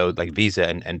saying, so like Visa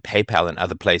and PayPal and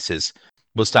other places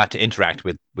will start to interact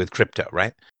with crypto,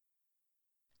 right?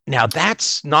 Now,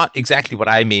 that's not exactly what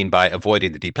I mean by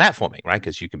avoiding the deplatforming, right?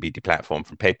 Because you can be deplatformed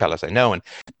from PayPal, as I know,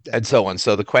 and so on.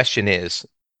 So the question is,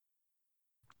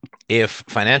 if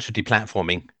financial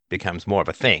deplatforming becomes more of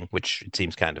a thing, which it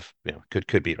seems kind of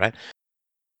could be, right?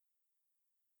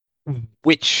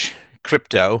 Which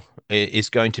crypto is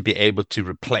going to be able to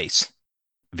replace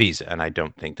Visa? And I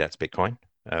don't think that's Bitcoin,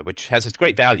 which has its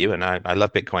great value, and I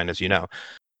love Bitcoin, as you know.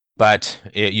 But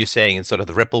you're saying in sort of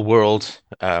the Ripple world,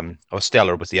 or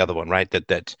Stellar was the other one, right?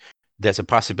 That there's a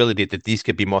possibility that these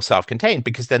could be more self-contained,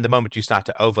 because then the moment you start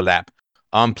to overlap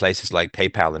on places like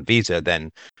PayPal and Visa,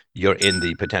 then you're in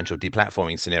the potential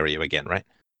deplatforming scenario again, right?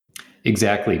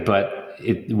 Exactly. But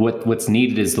what's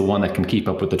needed is the one that can keep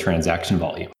up with the transaction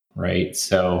volume, right?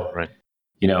 So, right.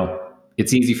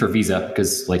 It's easy for Visa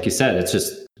because, like you said, it's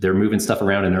just they're moving stuff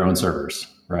around in their own servers,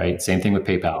 right? Same thing with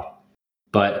PayPal.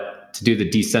 But to do the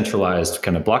decentralized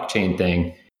kind of blockchain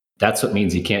thing, that's what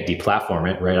means you can't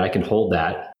deplatform it, right? I can hold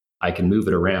that, I can move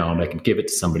it around, I can give it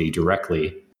to somebody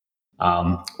directly.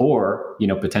 Or,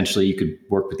 potentially you could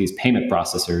work with these payment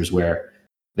processors where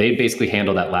they basically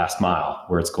handle that last mile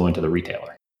where it's going to the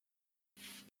retailer.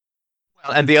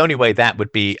 Well, and the only way that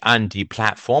would be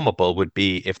undeplatformable would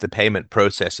be if the payment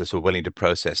processors were willing to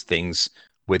process things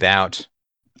without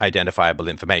identifiable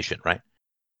information, right?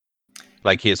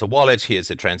 Like, here's a wallet,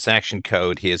 here's a transaction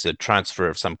code, here's a transfer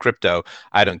of some crypto.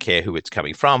 I don't care who it's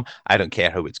coming from. I don't care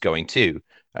who it's going to.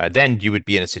 Then you would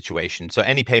be in a situation. So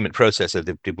any payment processor that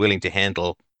would be willing to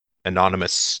handle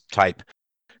anonymous type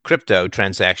crypto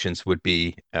transactions would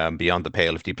be beyond the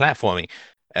pale of deplatforming,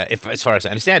 if, as far as I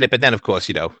understand it. But then, of course,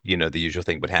 the usual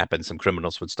thing would happen. Some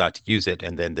criminals would start to use it,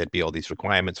 and then there'd be all these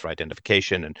requirements for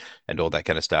identification and all that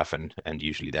kind of stuff. And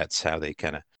usually that's how they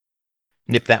kind of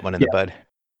nip that one in the bud.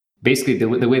 Basically,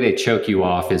 the way they choke you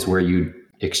off is where you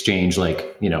exchange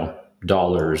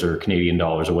dollars or Canadian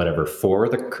dollars or whatever for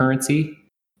the currency.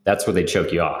 That's where they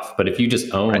choke you off. But if you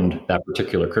just owned that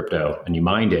particular crypto and you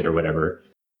mined it or whatever,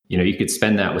 you could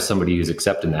spend that with somebody who's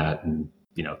accepting that, and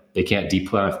they can't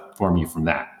deplatform you from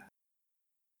that.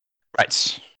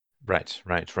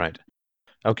 Right.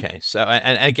 Okay, so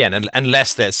and again,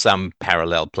 unless there's some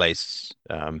parallel place,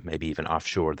 maybe even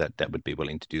offshore, that would be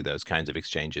willing to do those kinds of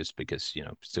exchanges, because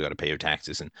still got to pay your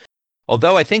taxes. And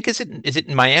although I think is it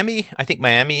in Miami? I think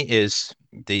Miami is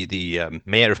the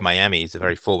mayor of Miami is a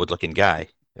very forward-looking guy.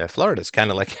 Florida's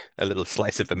kind of like a little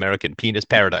slice of American penis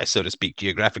paradise, so to speak,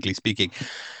 geographically speaking.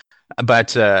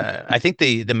 But I think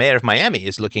the mayor of Miami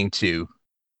is looking to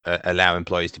allow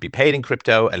employees to be paid in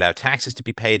crypto, allow taxes to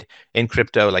be paid in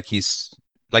crypto.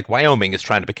 Like Wyoming is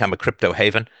trying to become a crypto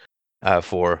haven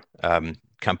for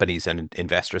companies and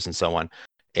investors and so on.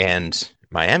 And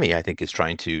Miami, I think, is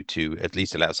trying to at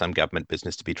least allow some government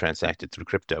business to be transacted through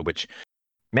crypto, which,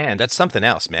 man, that's something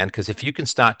else, man. Because if you can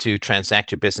start to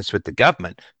transact your business with the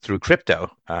government through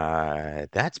crypto,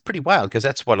 that's pretty wild, because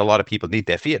that's what a lot of people need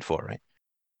their fiat for, right?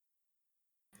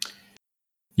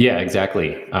 Yeah,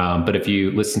 exactly. But if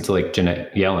you listen to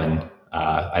Janet Yellen,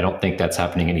 I don't think that's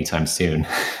happening anytime soon.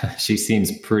 She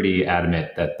seems pretty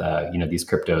adamant that these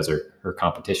cryptos are her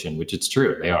competition, which it's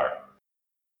true, they are.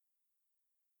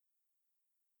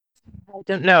 I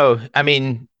don't know. I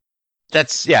mean,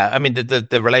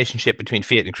 the relationship between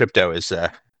fiat and crypto is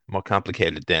more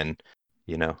complicated than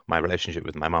my relationship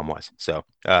with my mom was. So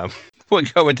we'll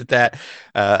go into that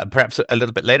perhaps a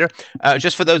little bit later.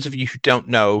 Just for those of you who don't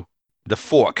know the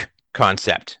fork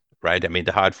concept, right? I mean,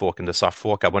 the hard fork and the soft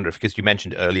fork. I wonder if, because you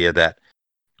mentioned earlier that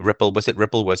Ripple was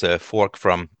a fork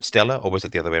from Stellar, or was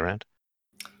it the other way around?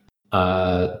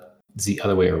 It's the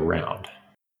other way around.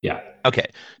 Yeah. Okay,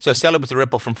 so Stellar was a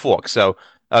ripple from fork. So,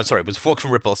 sorry, it was fork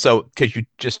from ripple. So, could you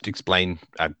just explain?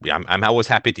 I'm always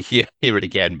happy to hear it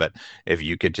again, but if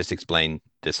you could just explain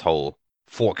this whole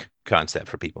fork concept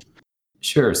for people.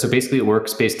 Sure. So basically, it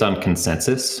works based on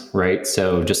consensus, right?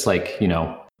 So just like,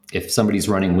 if somebody's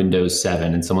running Windows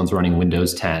 7 and someone's running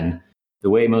Windows 10, the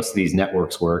way most of these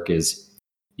networks work is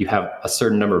you have a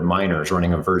certain number of miners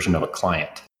running a version of a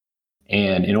client.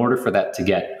 And in order for that to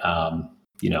get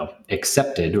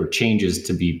accepted or changes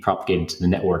to be propagated to the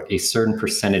network, a certain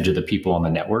percentage of the people on the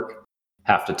network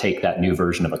have to take that new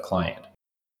version of a client.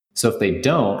 So if they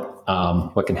don't,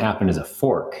 what can happen is a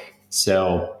fork.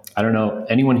 So I don't know,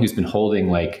 anyone who's been holding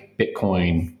like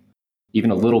Bitcoin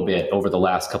even a little bit over the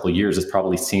last couple of years has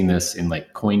probably seen this in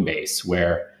like Coinbase,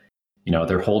 where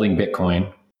they're holding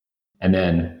Bitcoin and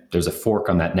then there's a fork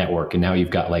on that network, and now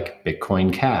you've got like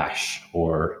Bitcoin Cash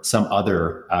or some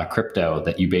other crypto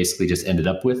that you basically just ended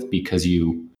up with because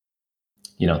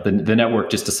the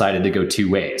network just decided to go two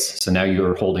ways. So now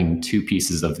you're holding two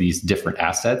pieces of these different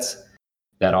assets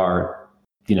that are,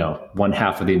 one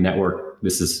half of the network,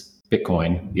 this is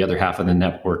Bitcoin, the other half of the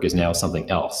network is now something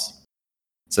else.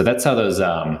 So that's how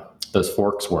those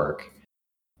forks work.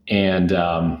 And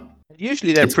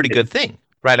usually they're a pretty good thing.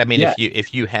 Right. I mean, yeah.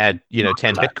 if you had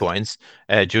 10 Bitcoins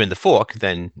during the fork,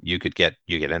 then you could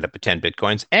end up with 10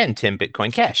 Bitcoins and 10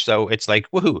 Bitcoin Cash. So it's like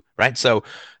woohoo, right? So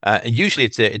usually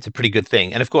it's a pretty good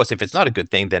thing. And of course, if it's not a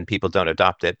good thing, then people don't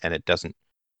adopt it, and it doesn't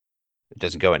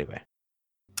go anywhere.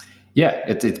 Yeah,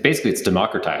 it's basically it's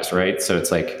democratized, right? So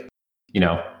it's like you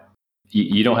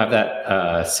don't have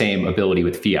that same ability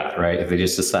with fiat, right? If they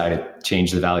just decide to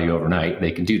change the value overnight,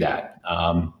 they can do that.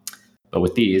 But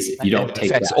with these, if you don't take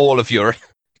affects that, all of your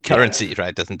currency, right?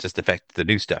 It doesn't just affect the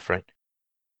new stuff, right?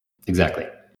 Exactly.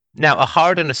 Now, a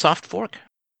hard and a soft fork?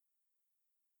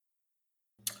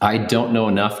 I don't know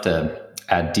enough to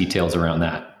add details around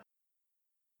that.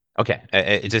 Okay.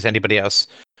 Does anybody else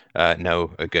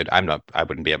know a good? I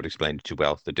wouldn't be able to explain it too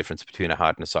well, the difference between a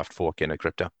hard and a soft fork in a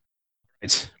crypto.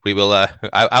 We will.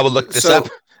 I will look this up.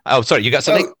 Oh, sorry, you got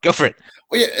something? Go for it.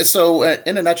 Well, yeah. So,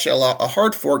 in a nutshell, a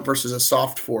hard fork versus a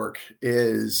soft fork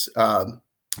is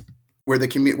where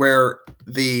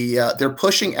they're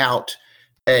pushing out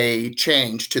a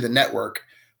change to the network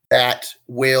that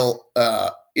will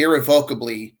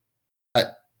irrevocably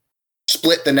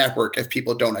split the network if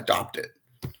people don't adopt it.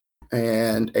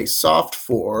 And a soft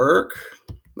fork.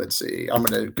 Let's see. I'm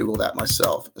going to Google that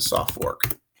myself. A soft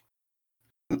fork.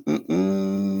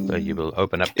 So you will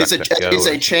open up DuckDuckGo. Is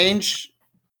a change.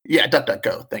 Yeah,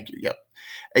 DuckDuckGo. Thank you. Yep.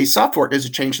 A soft fork is a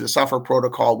change to the software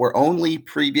protocol where only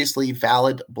previously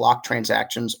valid block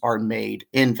transactions are made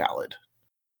invalid.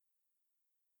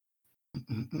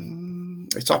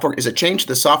 A soft fork is a change to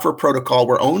the software protocol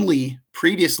where only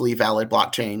previously valid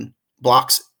blockchain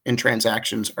blocks and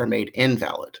transactions are made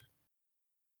invalid.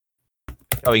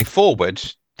 Going forward,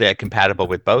 they're compatible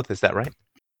with both. Is that right?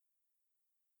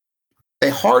 A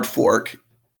hard fork,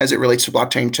 as it relates to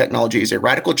blockchain technology, is a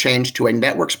radical change to a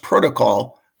network's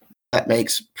protocol that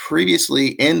makes previously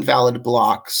invalid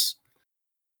blocks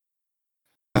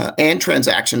and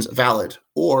transactions valid,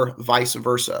 or vice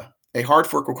versa. A hard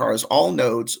fork requires all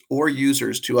nodes or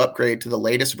users to upgrade to the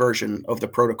latest version of the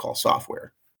protocol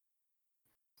software.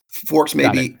 Forks may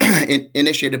be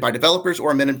initiated by developers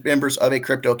or members of a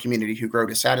crypto community who grow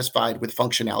dissatisfied with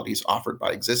functionalities offered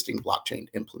by existing blockchain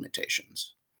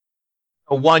implementations.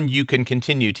 One, you can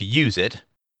continue to use it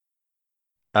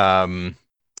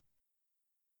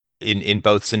in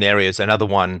both scenarios. Another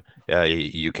one,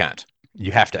 you can't.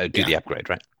 You have to do the upgrade,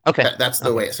 right? Okay. That's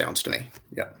the way it sounds to me.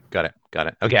 Yeah. Got it.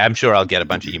 Okay, I'm sure I'll get a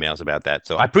bunch of emails about that.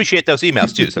 So I appreciate those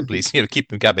emails too. So please, keep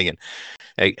them coming and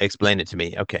explain it to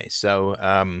me. Okay, so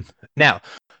now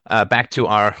back to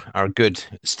our good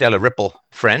Stellar Ripple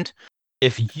friend.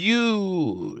 If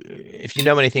you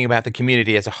know anything about the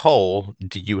community as a whole,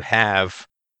 do you have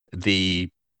the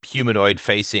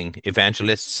humanoid-facing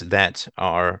evangelists that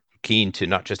are keen to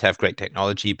not just have great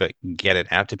technology but get it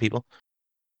out to people?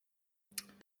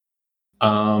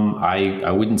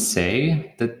 I wouldn't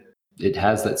say that it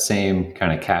has that same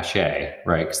kind of cachet,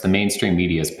 right? Because the mainstream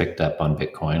media has picked up on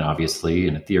Bitcoin, obviously,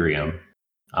 and Ethereum.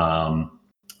 I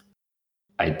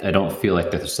don't feel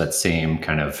like there's that same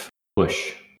kind of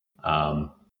push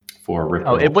for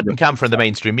Ripple. Oh, it wouldn't come from the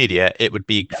mainstream media. It would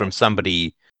be from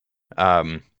somebody.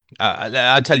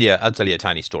 I'll tell you a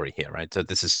tiny story here, right? So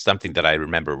this is something that I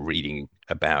remember reading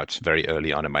about very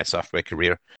early on in my software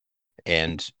career.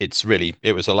 And it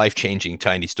was a life-changing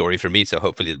tiny story for me. So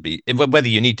hopefully it'll be, whether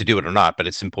you need to do it or not, but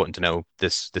it's important to know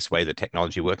this way that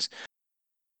technology works.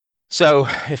 So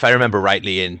if I remember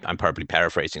rightly, and I'm probably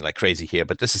paraphrasing like crazy here,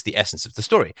 but this is the essence of the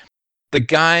story. The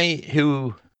guy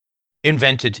who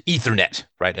invented Ethernet,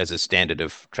 right, as a standard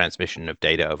of transmission of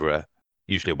data over a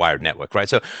usually a wired network, right?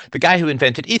 So the guy who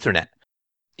invented Ethernet,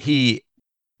 he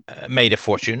made a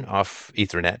fortune off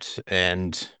Ethernet,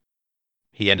 and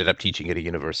he ended up teaching at a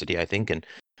university, I think, and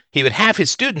he would have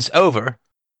his students over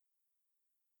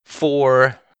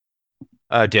for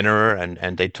dinner,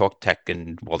 and they'd talk tech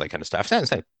and all that kind of stuff.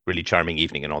 Sounds like a really charming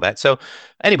evening and all that. So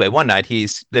anyway, one night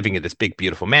he's living in this big,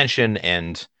 beautiful mansion,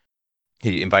 and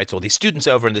he invites all these students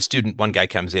over, and one guy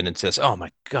comes in and says, "Oh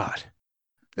my God,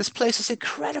 this place is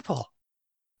incredible.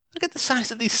 Look at the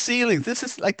size of these ceilings. This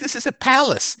is a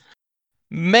palace.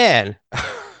 Man,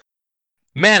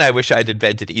 man, I wish I'd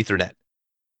invented Ethernet."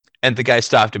 And the guy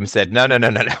stopped him and said, "No,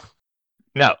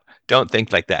 no, don't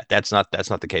think like that. That's not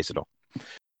the case at all.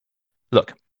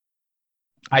 Look,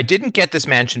 I didn't get this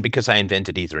mansion because I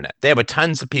invented Ethernet. There were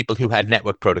tons of people who had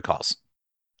network protocols.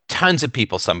 Tons of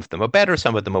people. Some of them are better,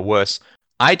 some of them are worse.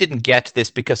 I didn't get this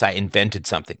because I invented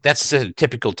something." That's a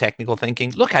typical technical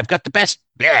thinking. Look, I've got the best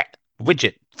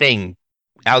widget thing,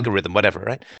 algorithm, whatever,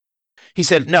 right? He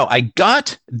said, "No, I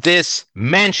got this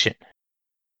mansion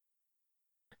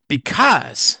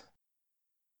because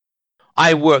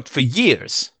I worked for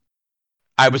years.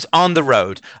 I was on the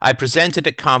road. I presented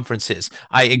at conferences.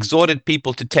 I exhorted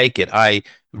people to take it. I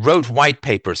wrote white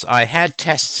papers. I had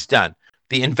tests done.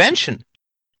 The invention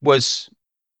was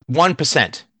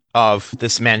 1% of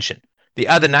this mansion. The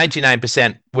other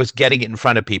 99% was getting it in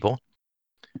front of people,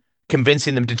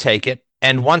 convincing them to take it.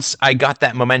 And once I got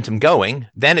that momentum going,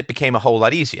 then it became a whole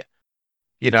lot easier.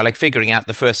 You know, like figuring out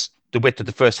the width of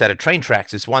the first set of train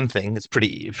tracks is one thing. It's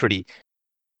pretty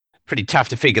tough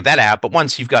to figure that out. But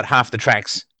once you've got half the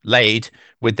tracks laid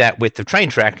with that width of train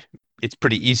track, it's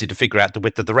pretty easy to figure out the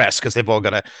width of the rest, because they've all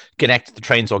got to connect. The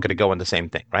train's all going to go on the same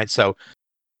thing, right? So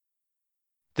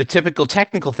the typical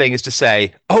technical thing is to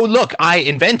say, "Oh, look, I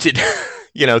invented,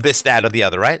 this, that, or the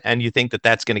other," right? And you think that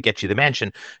that's going to get you the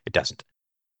mansion. It doesn't.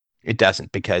 It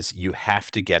doesn't, because you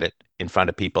have to get it in front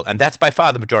of people. And that's by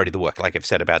far the majority of the work. Like I've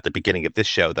said about the beginning of this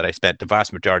show, that I spent the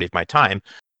vast majority of my time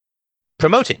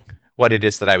promoting what it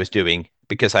is that I was doing,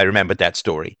 because I remembered that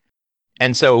story.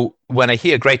 And so when I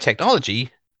hear great technology,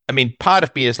 I mean, part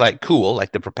of me is like, cool,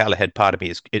 like the propeller head part of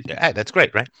me is, that's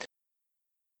great, right?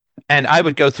 And I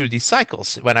would go through these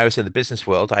cycles. When I was in the business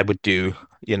world, I would do,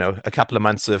 a couple of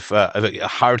months of a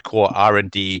hardcore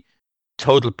R&D,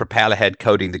 total propeller head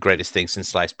coding the greatest thing since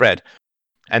sliced bread.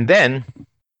 And then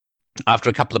after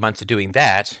a couple of months of doing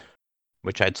that,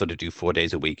 which I'd sort of do 4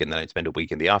 days a week, and then I'd spend a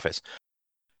week in the office.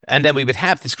 And then we would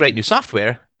have this great new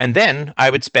software, and then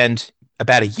I would spend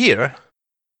about a year,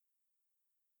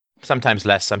 sometimes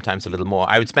less, sometimes a little more.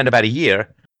 I would spend about a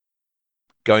year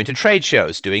going to trade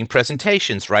shows, doing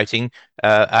presentations, writing.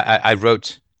 I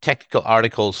wrote technical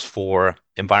articles for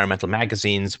environmental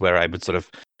magazines where I would sort of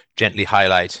gently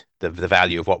highlight the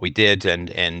value of what we did,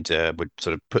 and would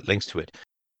sort of put links to it.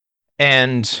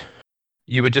 And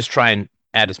you would just try and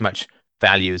add as much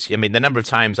values. I mean, the number of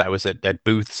times I was at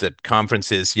booths at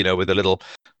conferences, with a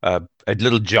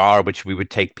little jar which we would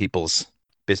take people's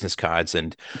business cards,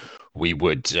 and we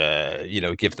would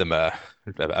give them a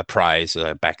prize.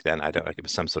 Back then, I don't know, it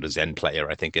was some sort of Zen player,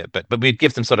 I think, but we'd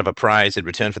give them sort of a prize in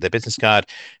return for their business card,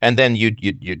 and then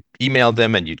you'd email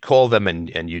them, and you'd call them,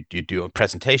 and you'd do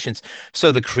presentations.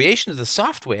 So the creation of the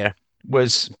software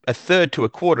was a third to a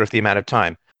quarter of the amount of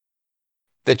time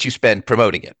that you spend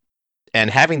promoting it. And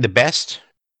having the best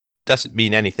doesn't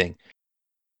mean anything.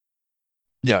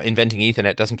 Inventing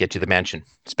Ethernet doesn't get you the mansion.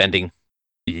 Spending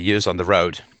years on the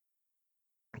road,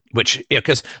 which,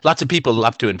 because lots of people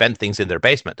love to invent things in their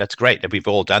basement. That's great. We've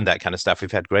all done that kind of stuff.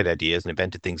 We've had great ideas and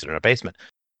invented things in our basement.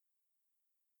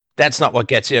 That's not what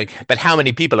gets you. But how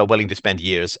many people are willing to spend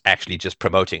years actually just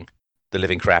promoting the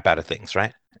living crap out of things,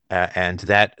 right? And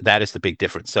that is the big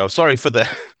difference. So sorry for the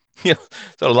sort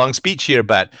of long speech here,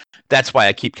 but that's why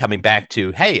I keep coming back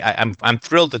to, hey, I'm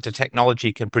thrilled that the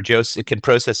technology can process a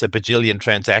bajillion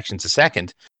transactions a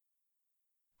second,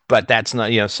 but that's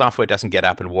not, software doesn't get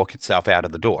up and walk itself out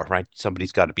of the door, right?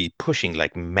 Somebody's got to be pushing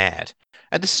like mad.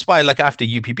 And this is why, like after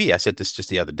UPB, I said this just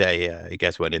the other day, you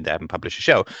guys went in there and published a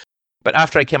show, but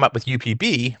after I came up with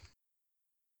UPB,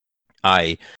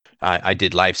 I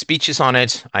did live speeches on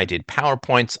it. I did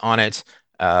PowerPoints on it.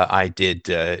 I did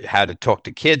how to talk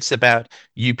to kids about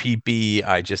UPB.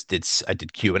 I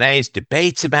did Q&As,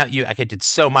 debates about I did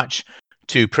so much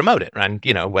to promote it. And,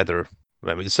 whether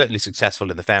it was certainly successful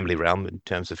in the family realm in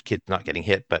terms of kids not getting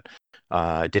hit, but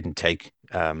it didn't take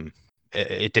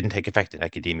effect in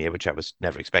academia, which I was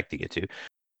never expecting it to.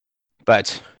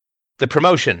 But the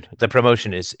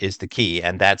promotion is the key,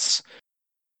 and that's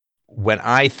when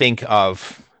I think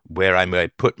of where I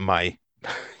might put my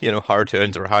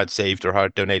hard-earned or hard-saved or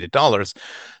hard-donated dollars.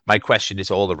 My question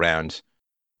is all around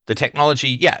the technology.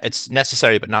 Yeah, it's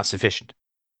necessary but not sufficient.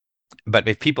 But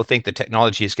if people think the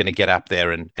technology is going to get up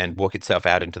there and work itself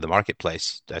out into the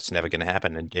marketplace, that's never going to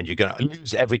happen, and you're going to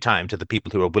lose every time to the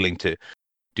people who are willing to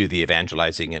do the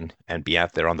evangelizing and be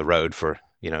out there on the road for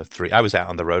I was out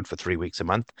on the road for 3 weeks a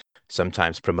month,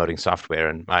 sometimes promoting software.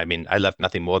 And I mean, I loved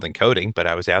nothing more than coding, but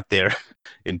I was out there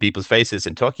in people's faces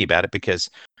and talking about it, because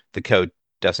the code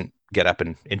doesn't get up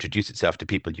and introduce itself to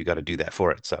people. You got to do that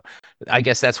for it. So I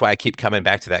guess that's why I keep coming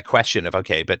back to that question of,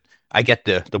 okay, but I get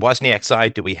the Wozniak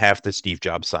side. Do we have the Steve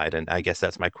Jobs side? And I guess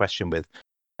that's my question with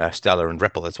Stellar and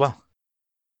Ripple as well.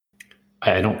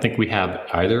 I don't think we have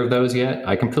either of those yet.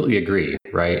 I completely agree,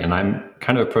 right? And I'm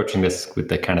kind of approaching this with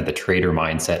the kind of the trader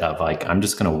mindset of like, I'm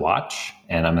just going to watch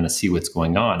and I'm going to see what's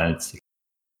going on. And it's,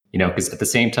 because at the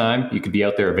same time, you could be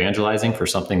out there evangelizing for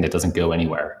something that doesn't go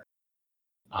anywhere.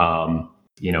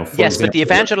 Yes, but the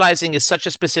evangelizing is such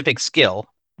a specific skill.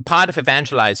 Part of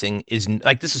evangelizing is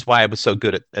like, this is why I was so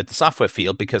good at the software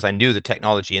field, because I knew the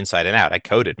technology inside and out. I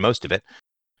coded most of it.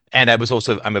 And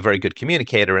I'm a very good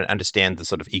communicator and understand the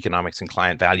sort of economics and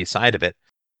client value side of it.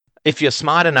 If you're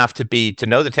smart enough to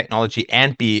know the technology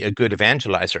and be a good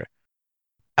evangelizer,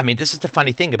 I mean, this is the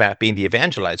funny thing about being the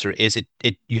evangelizer is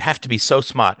you have to be so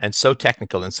smart and so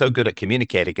technical and so good at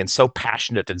communicating and so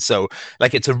passionate, and so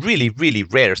like, it's a really, really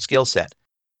rare skill set.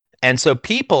 And so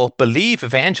people believe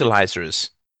evangelizers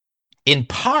in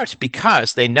part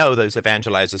because they know those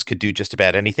evangelizers could do just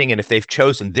about anything. And if they've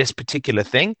chosen this particular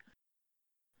thing,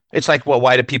 it's like, well,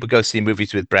 why do people go see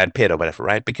movies with Brad Pitt or whatever,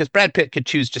 right? Because Brad Pitt could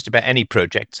choose just about any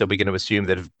project. So we're going to assume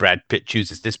that if Brad Pitt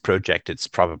chooses this project, it's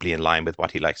probably in line with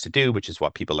what he likes to do, which is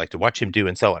what people like to watch him do,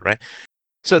 and so on, right?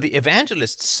 So the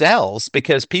evangelist sells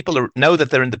because people know that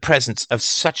they're in the presence of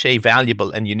such a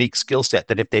valuable and unique skill set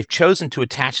that if they've chosen to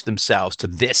attach themselves to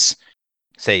this,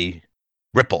 say,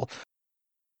 Ripple,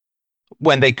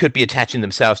 when they could be attaching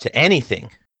themselves to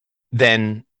anything,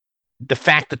 then the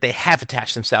fact that they have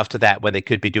attached themselves to that when they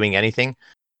could be doing anything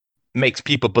makes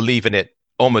people believe in it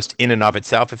almost in and of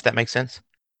itself, if that makes sense.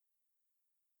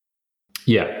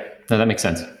 Yeah, no, that makes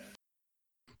sense.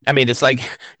 I mean, it's like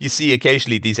you see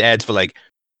occasionally these ads for like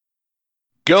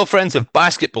girlfriends of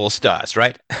basketball stars,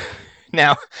 right?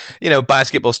 Now,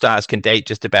 basketball stars can date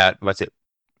just about,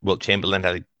 Wilt Chamberlain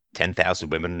had 10,000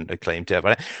 women acclaimed to her,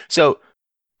 right? So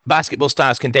basketball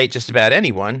stars can date just about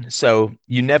anyone, so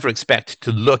you never expect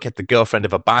to look at the girlfriend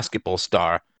of a basketball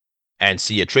star and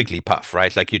see a Trigglypuff,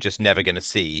 right? Like, you're just never going to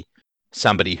see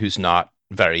somebody who's not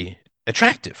very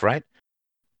attractive, right?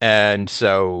 And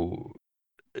so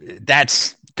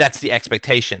that's the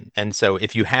expectation. And so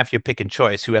if you have your pick and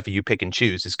choice, whoever you pick and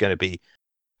choose is going to be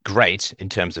great in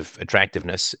terms of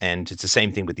attractiveness. And it's the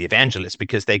same thing with the evangelists,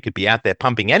 because they could be out there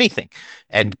pumping anything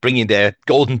and bringing their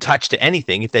golden touch to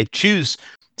anything. If they choose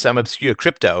some obscure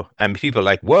crypto, and people are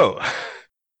like, whoa,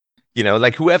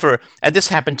 like whoever, and this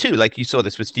happened too, like you saw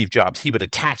this with Steve Jobs, he would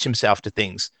attach himself to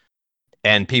things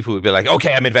and people would be like,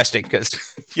 okay, I'm investing,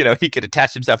 because he could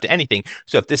attach himself to anything.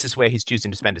 So if this is where he's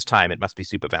choosing to spend his time, it must be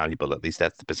super valuable. At least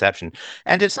that's the perception.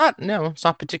 And it's not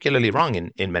particularly wrong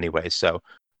in many ways. So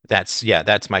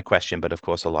that's my question. But of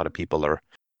course, a lot of people are,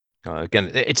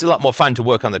 again, it's a lot more fun to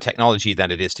work on the technology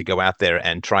than it is to go out there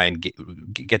and try and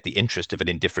get the interest of an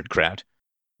indifferent crowd.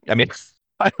 I mean,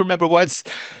 I remember once,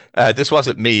 this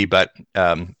wasn't me, but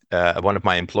one of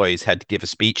my employees had to give a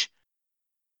speech,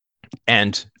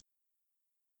 and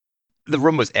the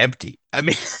room was empty. I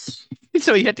mean,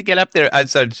 so he had to get up there. I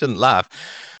shouldn't laugh,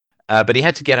 but he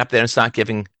had to get up there and start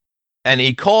giving. And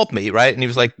he called me, right? And he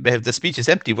was like, "The speech is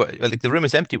empty. Like, the room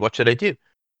is empty. What should I do?"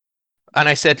 And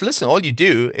I said, "Listen, all you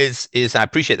do is I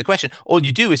appreciate the question. All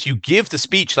you do is you give the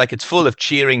speech like it's full of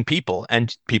cheering people,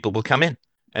 and people will come in."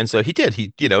 And so he did.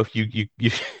 You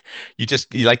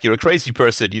like, you're a crazy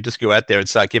person. You just go out there and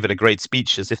start giving a great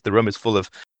speech as if the room is full of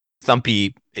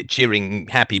thumpy, cheering,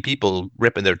 happy people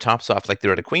ripping their tops off like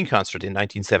they're at a Queen concert in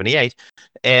 1978.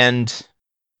 And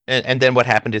then what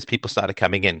happened is people started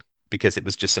coming in because it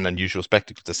was just an unusual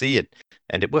spectacle to see it,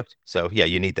 and it worked. So yeah,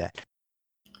 you need that.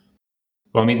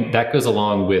 Well, I mean, that goes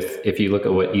along with, if you look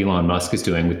at what Elon Musk is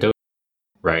doing with Doge,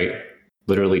 right?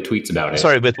 Literally tweets about it.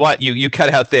 Sorry, with what? You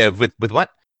cut out there. With what?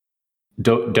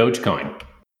 Dogecoin.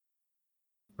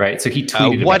 Right? So he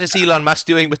tweeted what is Elon Musk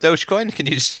doing with Dogecoin? Can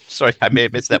you just, sorry, I may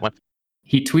have missed that one.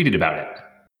 He tweeted about it.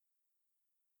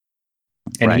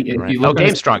 And right.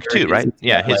 GameStrong too, right?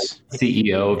 Yeah, his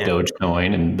CEO of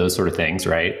Dogecoin and those sort of things,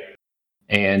 right?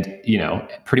 And,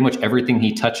 pretty much everything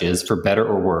he touches, for better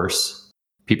or worse,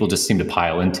 people just seem to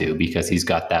pile into because he's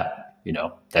got that,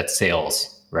 that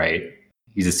sales, right?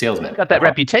 He's a salesman. Got that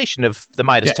reputation of the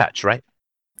Midas touch, right?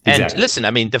 Exactly. And listen,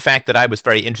 I mean, the fact that I was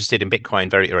very interested in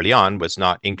Bitcoin very early on was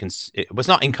not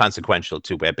inconsequential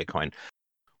to where Bitcoin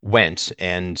went,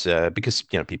 and because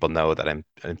people know that I'm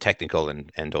technical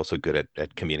and also good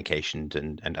at communication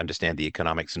and understand the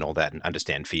economics and all that, and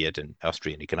understand fiat and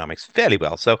Austrian economics fairly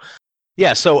well. So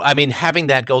yeah, so I mean, having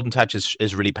that golden touch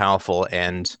is really powerful,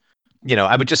 and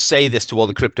I would just say this to all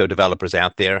the crypto developers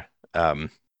out there.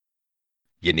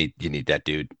 You need that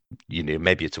dude.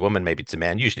 Maybe it's a woman, maybe it's a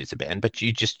man. Usually it's a man, but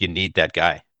you need that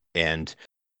guy. And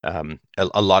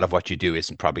a lot of what you do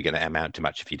isn't probably going to amount to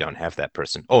much if you don't have that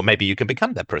person. Or maybe you can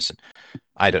become that person.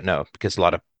 I don't know, because a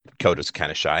lot of coders are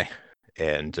kind of shy.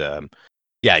 And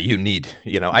yeah, you need.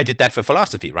 I did that for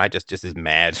philosophy, right? Just this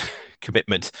mad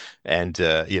commitment, and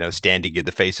standing in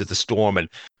the face of the storm, and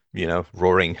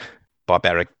roaring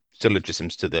barbaric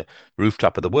syllogisms to the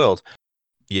rooftop of the world.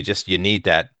 You need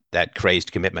that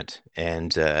crazed commitment,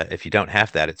 and if you don't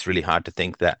have that, it's really hard to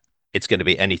think that it's going to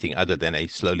be anything other than a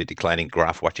slowly declining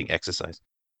graph watching exercise.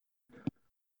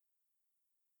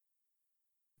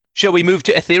 Shall we move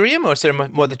to Ethereum, or is there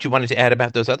more that you wanted to add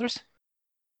about those others?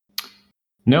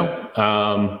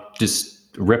 No,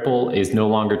 just Ripple is no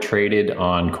longer traded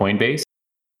on Coinbase,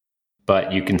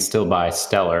 but you can still buy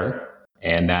Stellar,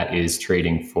 and that is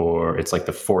trading it's like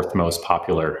the fourth most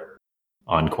popular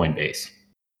on Coinbase.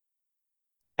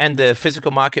 And the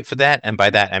physical market for that, and by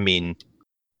that I mean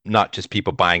not just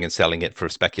people buying and selling it for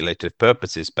speculative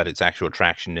purposes, but its actual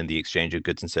traction in the exchange of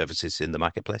goods and services in the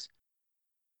marketplace?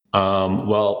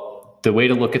 Well, the way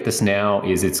to look at this now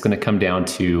is it's going to come down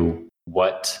to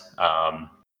what,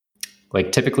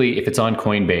 typically if it's on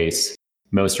Coinbase,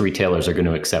 most retailers are going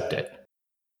to accept it,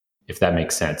 if that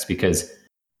makes sense, because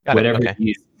which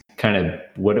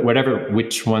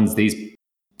ones these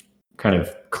kind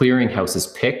of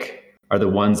clearinghouses pick are the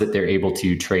ones that they're able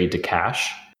to trade to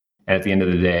cash. And at the end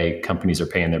of the day, companies are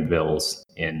paying their bills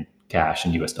in cash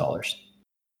and US dollars.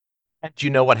 Do you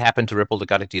know what happened to Ripple that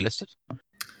got it delisted?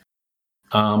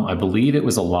 I believe it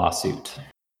was a lawsuit.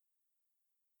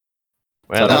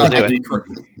 Well, that'll do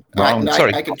it.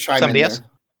 Sorry, I can chime Somebody in else?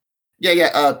 There.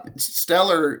 Yeah.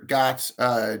 Stellar got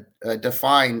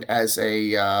defined as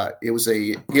it was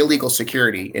a illegal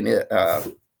security, and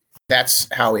that's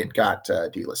how it got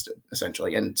delisted,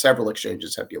 essentially. And several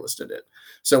exchanges have delisted it.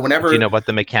 So whenever... Do you know what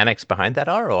the mechanics behind that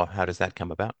are, or how does that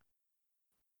come about?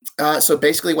 So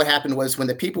basically what happened was when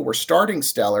the people were starting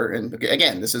Stellar, and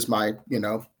again, this is my,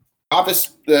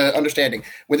 obvious understanding.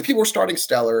 When the people were starting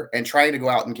Stellar and trying to go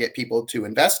out and get people to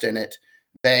invest in it,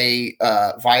 they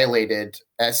violated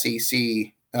SEC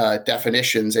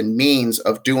definitions and means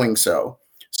of doing so.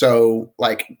 So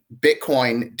like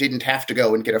Bitcoin didn't have to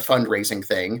go and get a fundraising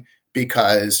thing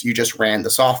because you just ran the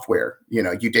software.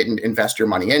 You didn't invest your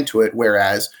money into it.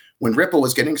 Whereas when Ripple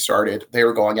was getting started, they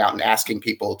were going out and asking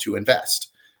people to invest.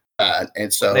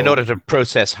 And so in order to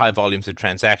process high volumes of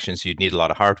transactions, you'd need a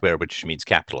lot of hardware, which means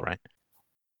capital, right?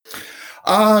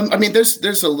 I mean,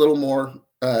 there's a little more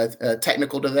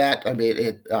technical to that. I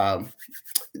mean,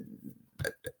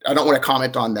 I don't want to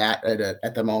comment on that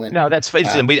at the moment. No, that's fine.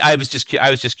 I was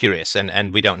just curious,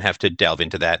 and we don't have to delve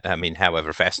into that. I mean,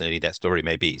 however fascinating that story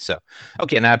may be. So,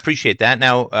 okay, and I appreciate that.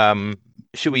 Now,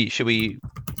 should we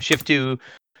shift to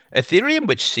Ethereum,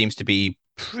 which seems to be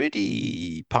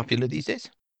pretty popular these days?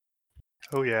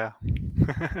 Oh yeah.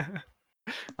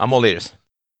 I'm all ears.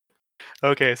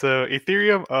 Okay, so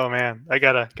Ethereum. Oh man, I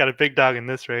got a big dog in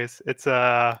this race. It's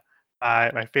my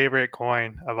favorite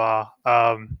coin of all.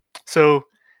 So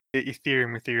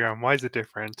Ethereum. Why is it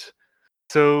different?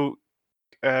 So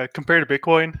compared to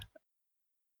Bitcoin,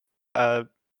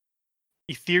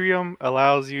 Ethereum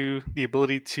allows you the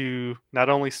ability to not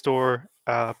only store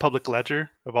a public ledger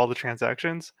of all the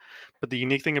transactions, but the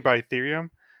unique thing about Ethereum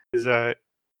is that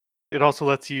it also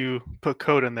lets you put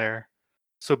code in there.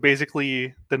 So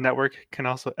basically, the network can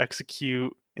also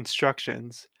execute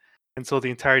instructions. And so the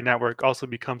entire network also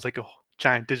becomes like a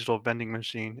giant digital vending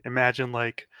machine. Imagine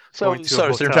like going to a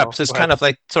hotel. To interrupt. So it's kind of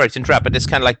like, sorry to interrupt, but it's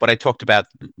kind of like what I talked about,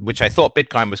 which I thought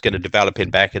Bitcoin was going to develop in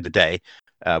back in the day,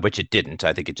 which it didn't.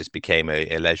 I think it just became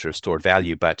a ledger of stored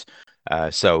value. But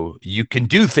so you can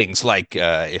do things like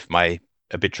if my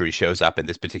obituary shows up in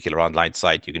this particular online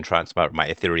site, you can transfer my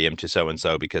Ethereum to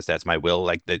so-and-so because that's my will.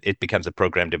 Like it becomes a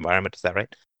programmed environment. Is that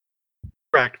right?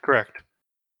 Correct.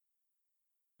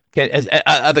 Okay,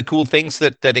 are the cool things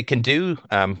that it can do?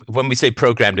 When we say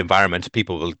programmed environment,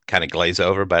 people will kind of glaze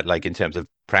over, but like in terms of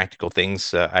practical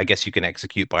things. I guess you can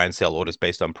execute buy and sell orders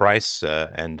based on price,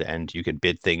 and you can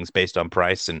bid things based on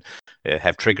price, and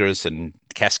have triggers and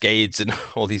cascades and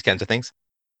all these kinds of things.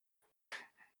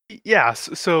 Yeah.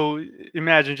 So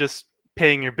imagine just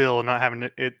paying your bill and not having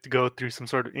it to go through some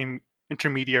sort of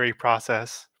intermediary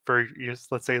process for your,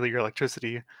 let's say, your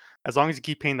electricity. As long as you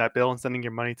keep paying that bill and sending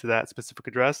your money to that specific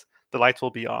address, the lights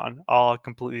will be on, all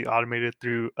completely automated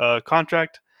through a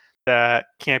contract that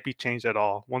can't be changed at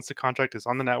all. Once the contract is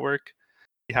on the network,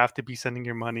 you have to be sending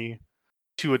your money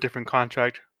to a different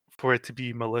contract for it to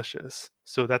be malicious.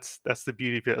 So that's the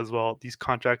beauty of it as well. These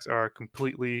contracts are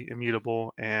completely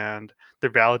immutable and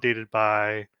they're validated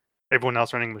by everyone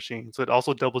else running the machine. So it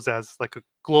also doubles as like a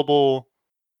global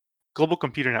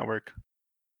computer network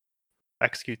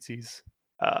executes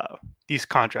these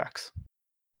contracts.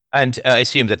 And I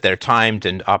assume that they're timed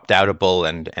and opt-outable,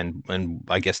 and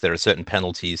I guess there are certain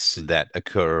penalties that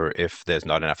occur if there's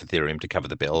not enough Ethereum to cover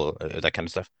the bill, that kind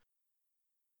of stuff.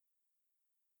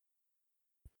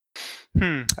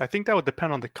 I think that would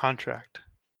depend on the contract.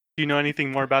 Do you know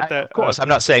anything more about that? Of course, I'm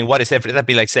not saying that'd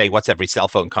be like saying what's every cell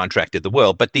phone contract in the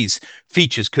world, but these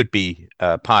features could be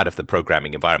part of the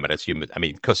programming environment. I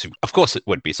mean, of course it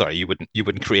would be. Sorry, you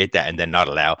wouldn't create that and then not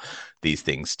allow these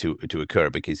things to occur,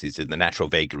 because it's in the natural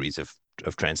vagaries of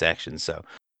transactions.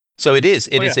 So it is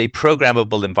a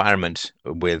programmable environment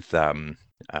with now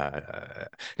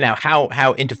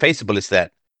how interfaceable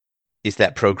is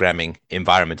that programming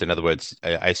environment? In other words,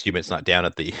 I assume it's not down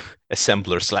at the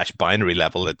assembler/binary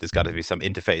level. That there's got to be some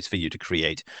interface for you to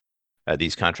create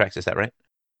these contracts. Is that right?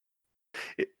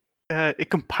 It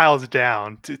compiles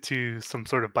down to some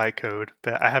sort of bytecode,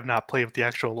 but I have not played with the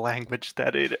actual language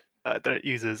that it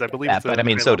uses. I believe. But I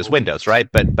mean, so does Windows,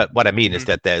 right? But what I mean is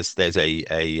that there's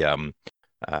I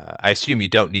assume you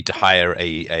don't need to hire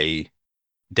a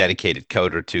dedicated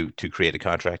coder to create a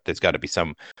contract. There's got to be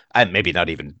some, and maybe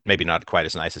not quite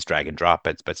as nice as drag and drop,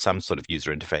 but some sort of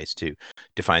user interface to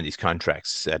define these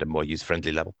contracts at a more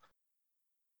user-friendly level.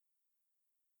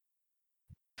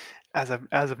 As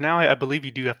of now, I believe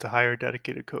you do have to hire a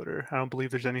dedicated coder. I don't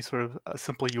believe there's any sort of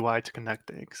simple UI to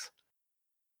connect things.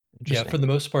 Yeah, for the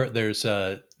most part, there's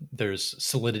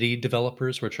Solidity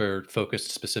developers, which are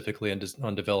focused specifically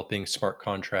on developing smart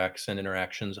contracts and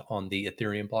interactions on the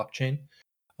Ethereum blockchain.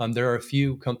 There are a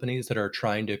few companies that are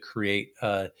trying to create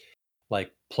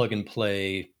like plug and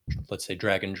play, let's say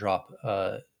drag and drop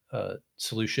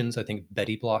solutions. I think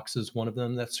Betty Blocks is one of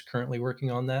them that's currently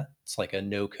working on that. It's like a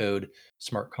no-code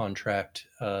smart contract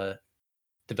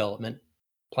development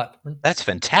platform. That's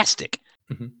fantastic.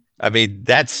 Mm-hmm. I mean,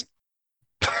 that's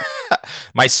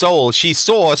my soul. She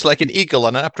soars like an eagle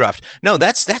on an updraft. No,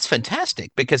 that's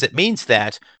fantastic, because it means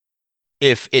that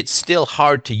if it's still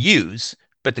hard to use,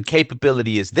 but the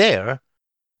capability is there,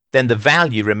 then the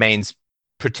value remains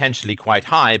potentially quite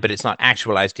high, but it's not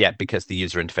actualized yet because the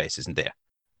user interface isn't there.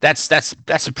 That's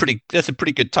a pretty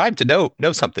good time to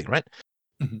know something, right?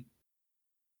 Mm-hmm.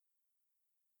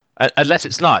 Unless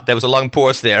it's not. There was a long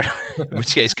pause there, in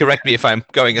which case, correct me if I'm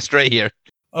going astray here.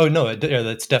 Oh no,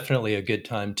 that's definitely a good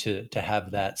time to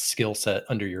have that skill set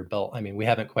under your belt. I mean, we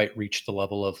haven't quite reached the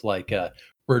level of like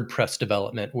WordPress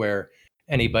development where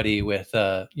anybody with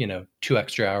 2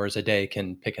 extra hours a day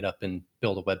can pick it up and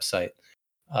build a website.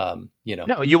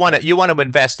 No, you want to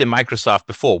invest in Microsoft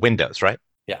before Windows, right?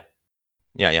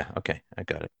 Yeah. Okay, I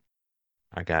got it.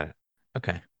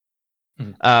 Okay.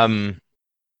 Mm-hmm.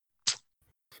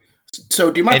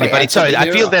 So do you mind? Anybody? Sorry,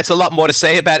 I feel there's a lot more to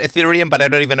say about Ethereum, but I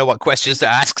don't even know what questions to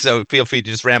ask. So feel free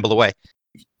to just ramble away.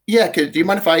 Yeah, do you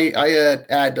mind if I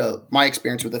add my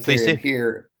experience with Ethereum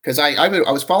here? Because I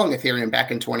was following Ethereum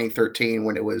back in 2013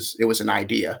 when it was an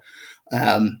idea,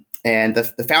 and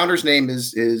the founder's name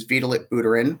is Vitalik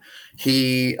Buterin.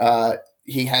 He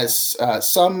has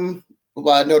some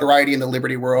notoriety in the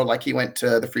Liberty world, like he went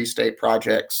to the Free State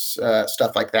projects,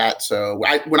 stuff like that. So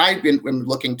when I've been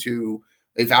looking to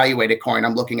evaluate a coin,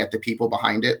 I'm looking at the people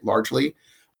behind it largely.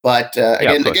 But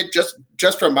again,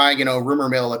 just from my rumor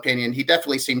mill opinion, he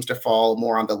definitely seems to fall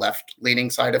more on the left leaning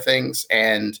side of things,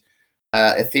 and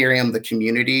Ethereum, the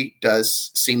community,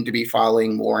 does seem to be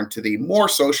falling more into the more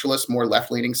socialist, more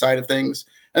left leaning side of things.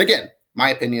 And again, my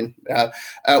opinion. Now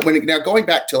going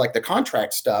back to like the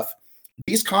contract stuff,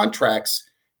 these contracts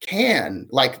can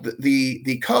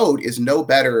the code is no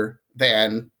better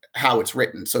than how it's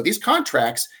written. So these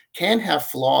contracts can have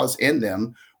flaws in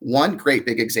them. One great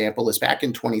big example is back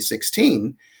in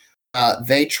 2016,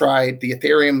 they tried, the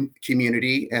Ethereum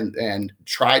community and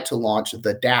tried to launch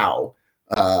the DAO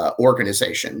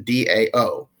organization,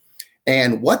 DAO.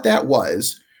 And what that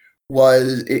was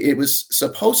it was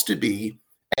supposed to be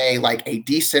a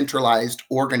decentralized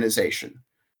organization.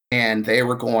 and they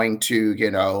were going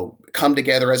to, come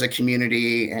together as a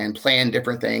community and plan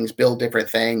different things, build different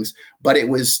things. But it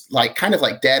was kind of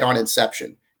like dead on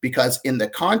inception, because in the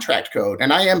contract code,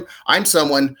 and I'm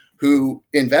someone who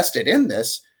invested in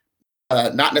this,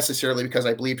 not necessarily because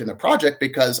I believed in the project,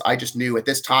 because I just knew at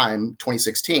this time,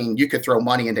 2016, you could throw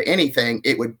money into anything,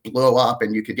 it would blow up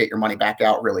and you could get your money back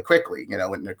out really quickly, in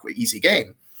an easy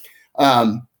game.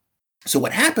 So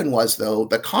what happened was, though,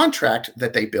 the contract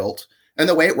that they built, and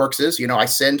the way it works is, I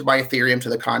send my Ethereum to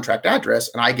the contract address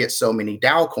and I get so many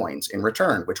DAO coins in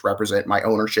return, which represent my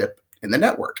ownership in the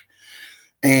network.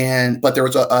 But there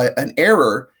was an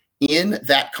error in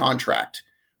that contract,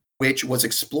 which was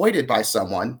exploited by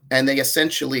someone, and they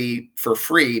essentially for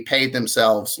free paid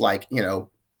themselves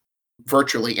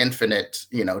virtually infinite,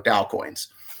 DAO coins.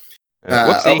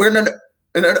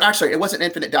 Actually, it wasn't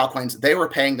infinite DAO coins. They were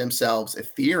paying themselves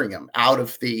Ethereum out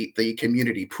of the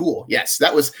community pool. Yes,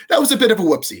 that was a bit of a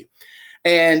whoopsie.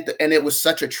 And it was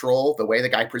such a troll, the way the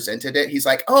guy presented it. He's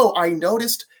like, oh, I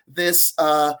noticed this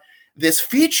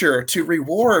feature to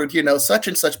reward, such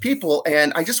and such people.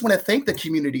 And I just want to thank the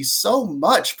community so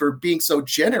much for being so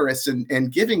generous and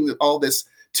giving all this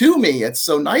to me. It's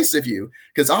so nice of you.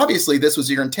 Because obviously this was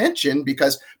your intention,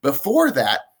 because before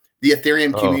that, the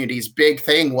Ethereum community's big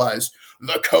thing was,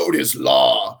 the code is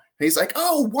law. And he's like,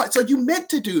 oh, what? So you meant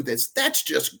to do this? That's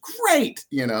just great,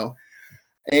 And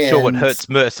sure, what hurts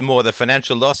more, the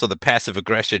financial loss or the passive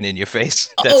aggression in your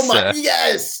face?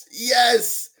 Yes.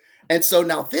 And so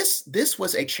now this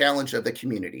was a challenge of the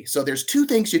community. So there's two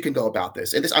things you can go about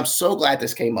this. And I'm so glad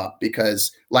this came up,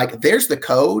 because there's the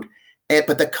code,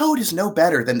 but the code is no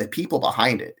better than the people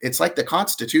behind it. It's like the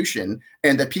Constitution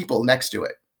and the people next to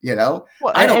it. Well,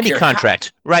 any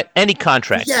contract, right? Any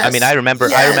contract. Yes, I mean, I remember.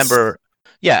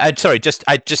 Yeah, I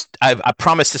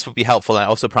promised this would be helpful. I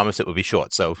also promised it would be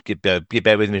short. So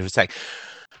bear with me for a sec.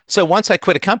 So once I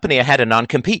quit a company, I had a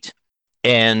non-compete.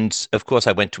 And of course,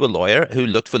 I went to a lawyer who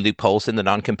looked for loopholes in the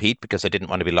non-compete, because I didn't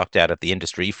want to be locked out of the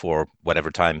industry for whatever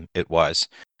time it was.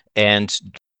 And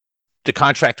the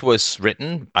contract was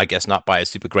written, I guess, not by a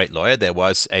super great lawyer. There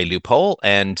was a loophole,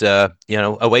 and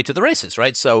away to the races,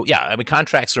 right? So yeah, I mean,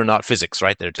 contracts are not physics,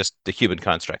 right? They're just the human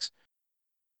constructs.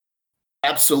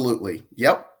 Absolutely.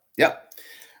 Yep.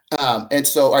 And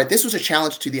so, all right, this was a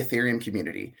challenge to the Ethereum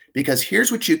community, because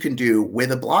here's what you can do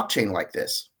with a blockchain like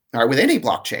this. All right, with any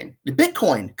blockchain,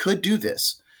 Bitcoin could do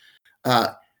this.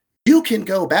 You can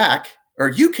go back, or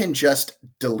you can just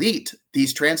delete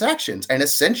these transactions and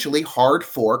essentially hard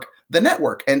fork the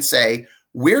network and say,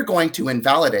 we're going to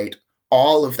invalidate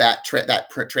all of that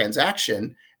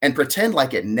transaction and pretend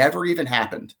like it never even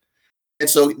happened. And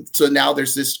so now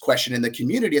there's this question in the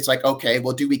community. It's like, okay,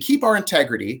 well, do we keep our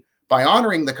integrity by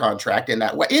honoring the contract in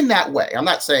that way? I'm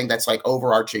not saying that's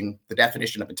overarching the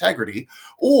definition of integrity,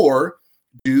 or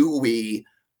do we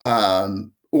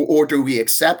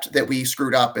accept that we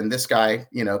screwed up and this guy,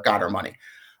 got our money?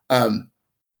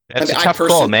 That's a tough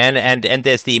call, man. And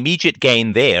there's the immediate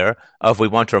gain there of we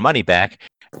want our money back,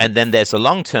 and then there's a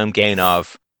long-term gain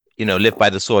of, live by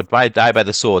the sword, die by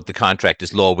the sword. The contract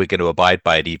is law. We're going to abide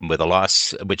by it even with a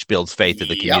loss, which builds faith in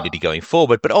the community going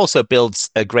forward, but also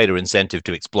builds a greater incentive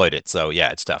to exploit it. So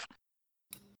yeah, it's tough.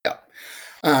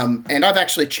 And I've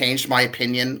actually changed my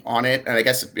opinion on it. And I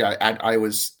guess I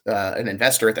was an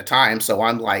investor at the time. So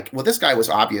I'm like, well, this guy was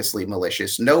obviously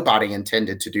malicious. Nobody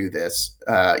intended to do this.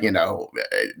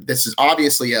 This is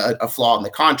obviously a flaw in the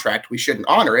contract. We shouldn't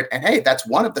honor it. And hey, that's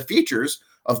one of the features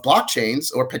of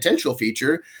blockchains, or potential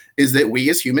feature, is that we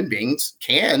as human beings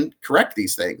can correct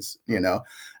these things,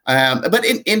 But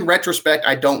in retrospect,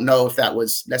 I don't know if that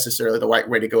was necessarily the right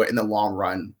way to go in the long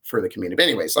run for the community. But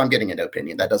anyway, so I'm getting into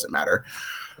opinion. That doesn't matter.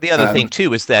 The other thing,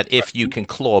 too, is that if you can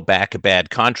claw back a bad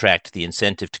contract, the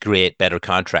incentive to create better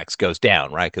contracts goes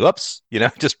down, right? Oops,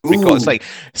 just recall.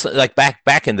 It's like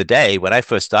back in the day when I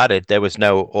first started, there was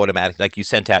no automatic, you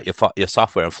sent out your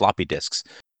software on floppy disks,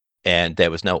 and there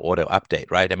was no auto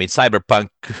update, right? I mean, Cyberpunk,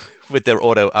 with their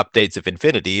auto updates of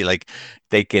infinity,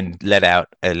 they can let out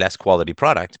a less quality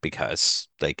product because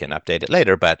they can update it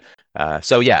later. But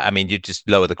so yeah, I mean, you just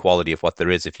lower the quality of what there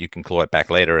is if you can claw it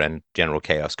back later, and general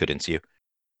chaos could ensue.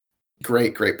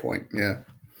 Great point. Yeah.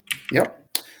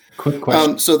 Yep. Quick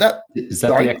question. So is that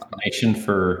the explanation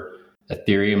for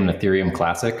Ethereum and Ethereum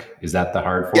Classic? Is that the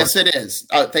hard fork? Yes, it is.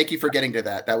 Thank you for getting to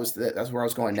that. That's where I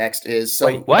was going next.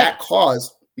 Wait, what?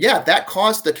 That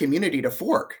caused the community to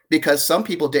fork, because some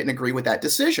people didn't agree with that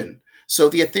decision. So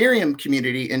the Ethereum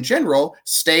community in general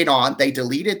stayed on. They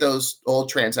deleted those old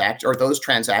transactions, or those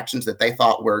transactions that they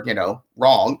thought were,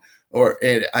 wrong,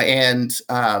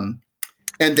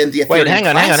 And then the Ethereum Wait, hang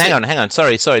Classic, on.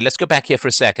 Sorry. Let's go back here for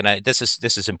a second. This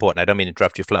is important. I don't mean to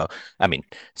interrupt your flow. I mean,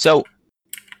 so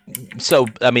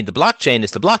I mean, the blockchain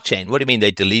is the blockchain. What do you mean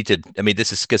they deleted? I mean,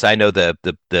 this is because I know the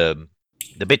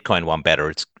Bitcoin one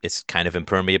better. It's kind of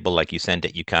impermeable. Like you send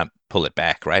it, you can't pull it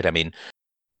back, right? I mean,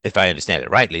 if I understand it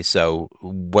rightly. So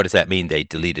what does that mean? They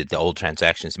deleted the old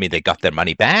transactions? I mean, they got their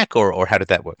money back, or how did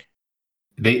that work?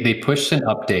 They pushed an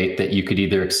update that you could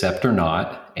either accept or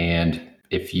not, and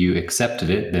if you accepted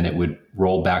it, then it would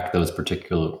roll back those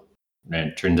particular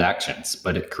transactions,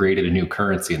 but it created a new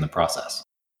currency in the process.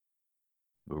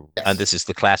 Yes. And this is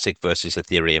the classic versus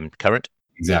Ethereum current?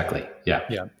 Exactly. Yeah.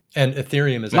 Yeah. And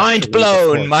Ethereum is mind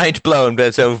blown.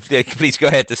 But so please go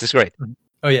ahead. This is great.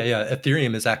 Oh yeah.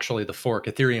 Ethereum is actually the fork.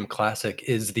 Ethereum Classic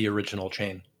is the original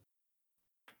chain.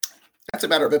 That's a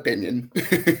matter of opinion.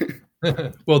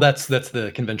 Well, that's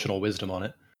the conventional wisdom on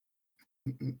it.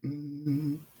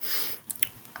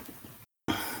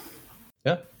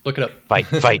 Yeah, look it up.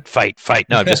 Fight.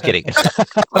 No, I'm just kidding. You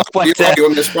want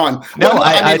me to spawn? No, Well,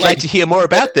 I'd like to hear more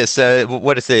about this.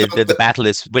 What is the battle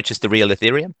is? Which is the real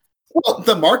Ethereum? Well,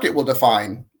 the market will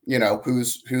define,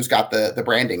 who's got the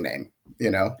branding name,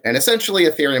 and essentially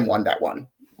Ethereum 1.1.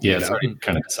 Yeah, it's already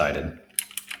kind of decided.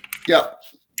 Yep.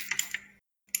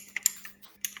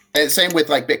 And same with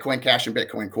like Bitcoin Cash and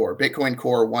Bitcoin Core. Bitcoin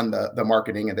Core won the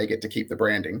marketing, and they get to keep the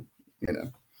branding.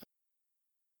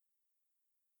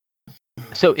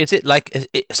 So is it like?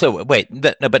 So wait,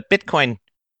 no, but Bitcoin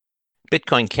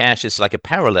Cash is like a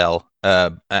parallel.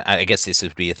 I guess this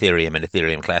would be Ethereum and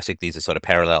Ethereum Classic. These are sort of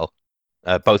parallel,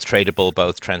 both tradable,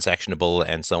 both transactionable,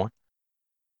 and so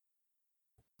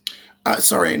on.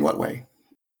 Sorry, in what way?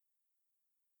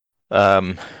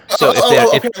 Yes,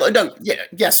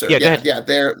 sir. Yeah.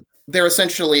 They're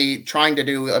essentially trying to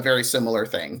do a very similar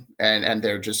thing, and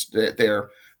they're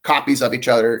copies of each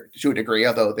other to a degree,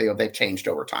 although they've changed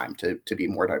over time to be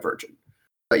more divergent.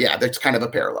 But yeah, there's kind of a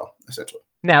parallel essentially.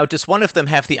 Now, does one of them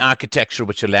have the architecture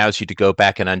which allows you to go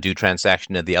back and undo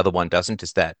transaction, and the other one doesn't?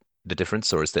 Is that the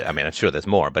difference, or is there? I mean, I'm sure there's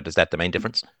more, but is that the main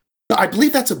difference? I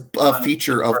believe that's a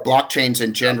feature of blockchains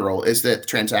in general, is that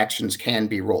transactions can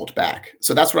be rolled back.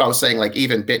 So that's what I was saying. Like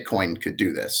even Bitcoin could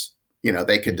do this.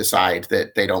 They could decide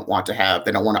that they don't want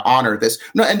to honor this.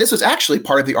 No, and this was actually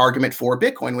part of the argument for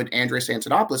Bitcoin when Andreas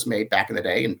Antonopoulos made back in the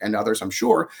day, and others, I'm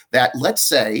sure, that let's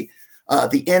say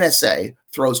the NSA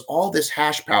throws all this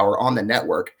hash power on the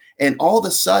network and all of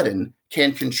a sudden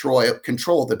can control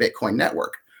the Bitcoin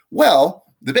network. Well,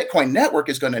 the Bitcoin network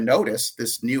is going to notice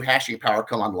this new hashing power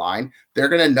come online. They're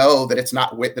going to know that it's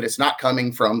not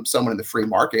coming from someone in the free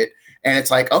market. And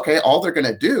it's like, okay, all they're going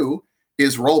to do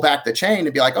is roll back the chain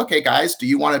and be like, okay, guys, do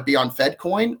you want to be on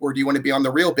FedCoin or do you want to be on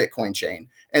the real Bitcoin chain?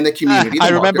 And the community. I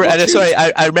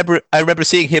remember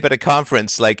seeing him at a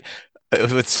conference, like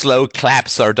with slow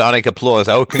claps, sardonic applause.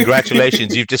 Oh,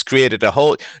 congratulations! You've just created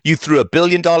you threw $1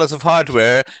 billion of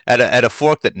hardware at a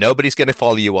fork that nobody's going to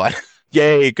follow you on.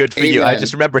 Yay, good for you. I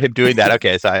just remember him doing that.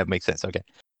 Okay, so that makes sense. Okay.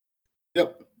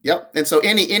 Yep. And so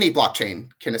any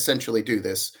blockchain can essentially do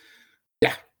this.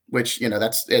 Yeah. Which,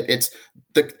 that's it.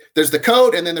 There's the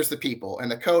code and then there's the people, and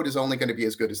the code is only going to be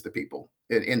as good as the people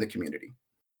in the community.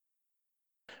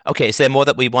 Okay, is there more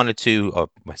that we wanted to, or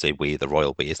I say we, the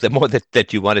royal we, is there more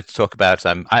that you wanted to talk about?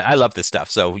 I love this stuff,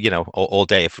 so, all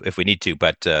day if we need to,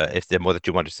 but is there more that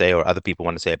you want to say or other people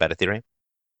want to say about Ethereum?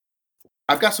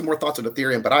 I've got some more thoughts on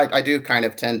Ethereum, but I do kind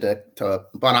of tend to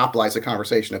monopolize the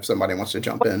conversation if somebody wants to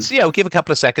jump in. So, we'll give a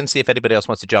couple of seconds, see if anybody else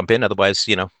wants to jump in. Otherwise,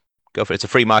 go for it. It's a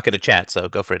free market of chat, so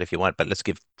go for it if you want. But let's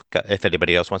give if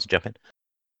anybody else wants to jump in.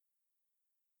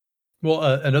 Well,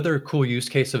 another cool use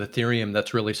case of Ethereum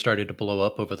that's really started to blow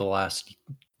up over the last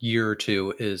year or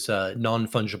two is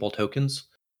non-fungible tokens.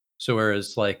 So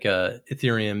whereas like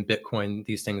Ethereum, Bitcoin,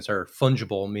 these things are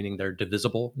fungible, meaning they're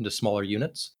divisible into smaller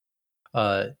units.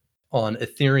 On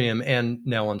Ethereum and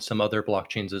now on some other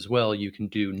blockchains as well, you can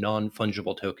do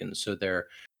non-fungible tokens. So they're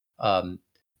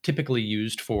typically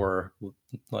used for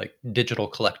like digital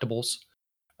collectibles,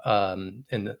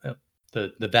 and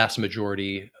the vast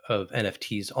majority of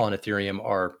NFTs on Ethereum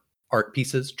are art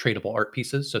pieces, tradable art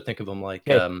pieces. So think of them like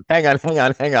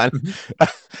hang on.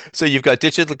 So you've got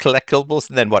digital collectibles,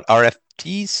 and then what,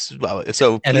 RFTs? Well,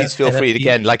 so please feel free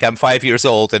again, like I'm 5 years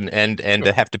old and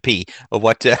sure. Have to pee. Or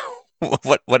what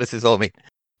does this all mean?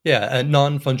 Yeah, a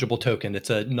non-fungible token. It's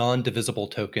a non-divisible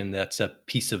token that's a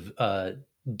piece of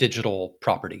digital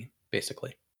property,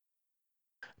 basically.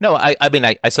 No, I mean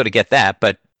I sort of get that,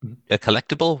 but a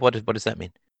collectible, what does that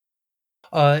mean?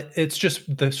 It's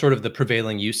just the sort of the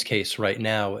prevailing use case right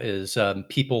now is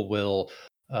people will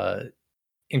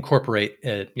incorporate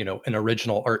an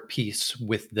original art piece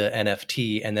with the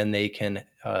NFT, and then they can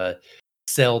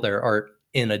sell their art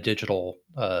in a digital,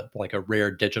 like a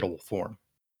rare digital form.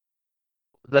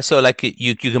 So like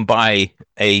you can buy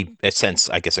a sense,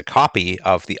 I guess, a copy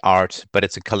of the art, but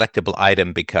it's a collectible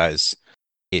item because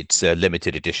it's a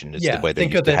limited edition. It's the way they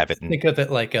used to have it. Think of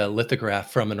it like a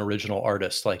lithograph from an original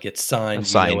artist, like it's signed. A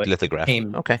signed lithograph.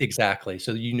 Okay, exactly.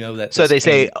 So that. So they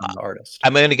say, the artist.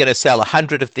 I'm only going to sell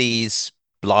 100 of these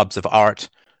blobs of art.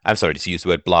 I'm sorry to use the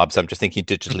word blobs. I'm just thinking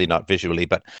digitally, not visually,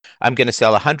 but I'm going to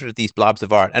sell 100 of these blobs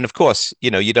of art. And of course,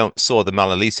 you don't saw the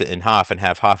Mona Lisa in half and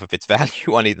have half of its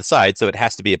value on either side. So it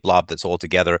has to be a blob that's all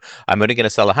together. I'm only going to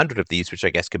sell 100 of these, which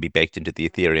I guess could be baked into the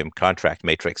Ethereum contract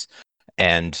matrix.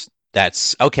 And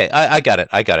that's okay. I got it.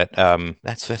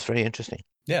 That's very interesting.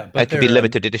 Yeah, but it could be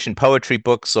limited edition poetry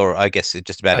books, or I guess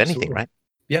just about anything, right?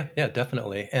 Yeah,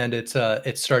 definitely. And it's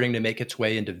starting to make its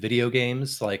way into video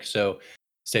games. Like, so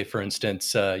say for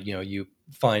instance, you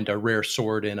find a rare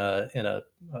sword in a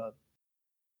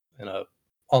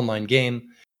online game,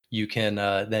 you can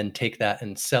then take that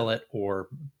and sell it, or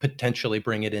potentially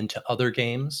bring it into other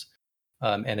games,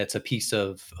 and it's a piece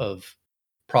of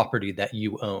property that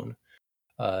you own.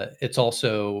 It's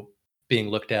also being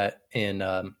looked at in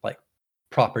like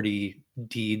property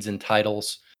deeds and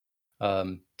titles,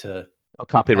 to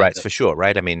copyrights for sure,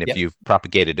 right? I mean, if you've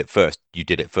propagated it first, you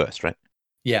did it first, right?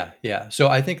 Yeah. So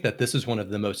I think that this is one of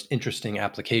the most interesting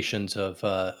applications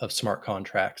of smart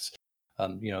contracts.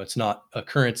 It's not a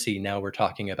currency. Now we're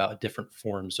talking about different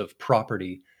forms of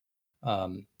property,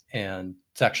 and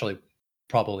it's actually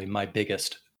probably my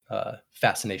biggest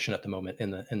fascination at the moment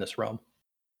in this realm.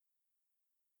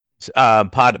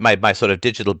 Part of my sort of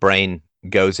digital brain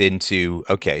goes into,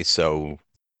 okay, so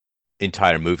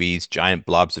entire movies, giant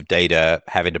blobs of data,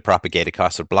 having to propagate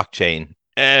across a blockchain.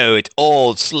 Oh, it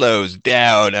all slows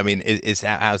down. I mean,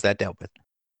 how's that dealt with?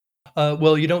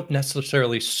 Well, you don't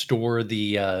necessarily store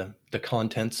the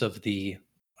contents of the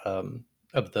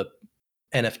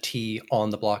NFT on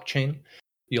the blockchain.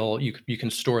 You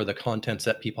can store the contents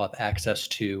that people have access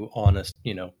to on a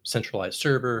centralized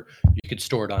server. You could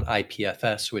store it on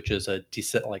IPFS, which is a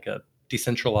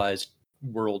decentralized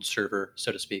world server,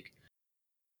 so to speak.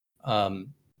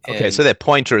 Okay, so they're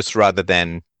pointers rather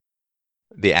than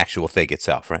the actual thing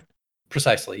itself, right?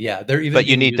 Precisely, yeah. They're even. But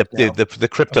you need the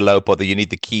cryptolope, or you need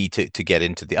the key to get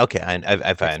into the. Okay,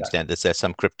 if I understand this, there's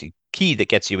some cryptic key that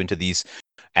gets you into these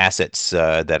assets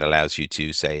that allows you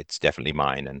to say it's definitely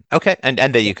mine, and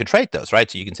then you can trade those, right?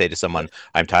 So you can say to someone,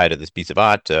 I'm tired of this piece of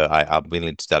art, I'm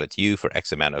willing to sell it to you for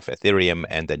X amount of Ethereum,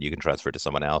 and then you can transfer it to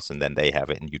someone else, and then they have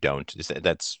it and you don't.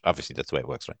 That's the way it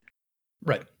works, right?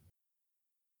 Right.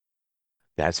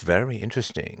 That's very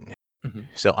interesting. Mm-hmm.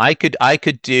 So I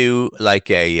could do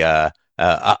like a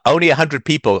only 100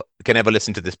 people can ever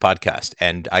listen to this podcast,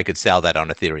 and I could sell that on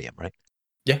Ethereum, right?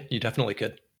 Yeah, you definitely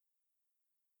could.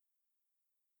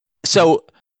 So,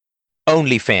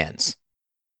 OnlyFans.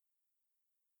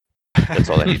 That's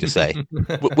all I need to say.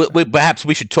 Perhaps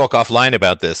we should talk offline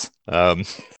about this,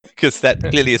 because that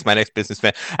clearly is my next business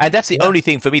plan. And that's the only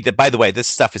thing for me that, by the way, this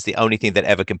stuff is the only thing that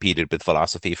ever competed with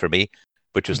philosophy for me,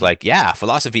 which was like, yeah,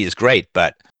 philosophy is great,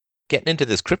 but getting into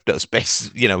this crypto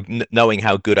space, knowing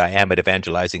how good I am at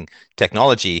evangelizing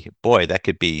technology, boy, that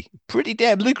could be pretty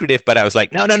damn lucrative. But I was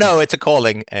like, no, it's a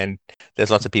calling. And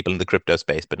there's lots of people in the crypto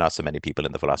space, but not so many people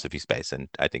in the philosophy space. And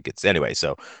I think it's anyway.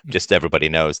 So just everybody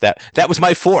knows that was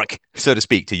my fork, so to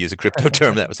speak, to use a crypto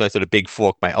term. That was my sort of big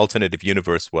fork. My alternative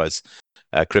universe was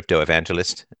a crypto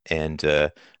evangelist, and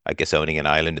I guess owning an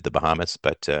island in the Bahamas.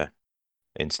 But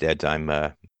instead,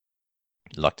 I'm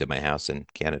locked in my house in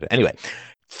Canada. Anyway.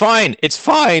 Fine, it's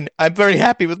fine. I'm very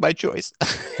happy with my choice.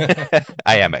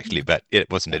 I am actually, but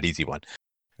it wasn't an easy one.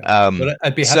 But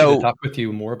I'd be happy to talk with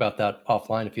you more about that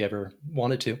offline if you ever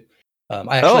wanted to.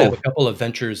 I actually have a couple of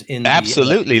ventures in.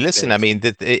 Absolutely. Listen, I mean,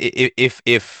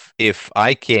 if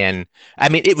I can, I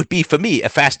mean, it would be for me a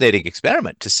fascinating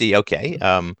experiment to see. Okay,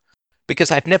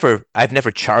 because I've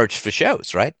never charged for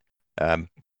shows, right?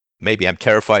 Maybe I'm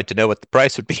terrified to know what the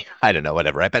price would be. I don't know,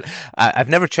 whatever. Right? But I've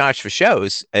never charged for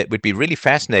shows. It would be really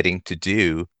fascinating to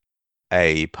do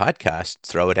a podcast,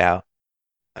 throw it out,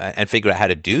 and figure out how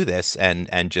to do this,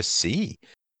 and just see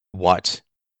what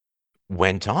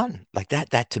went on like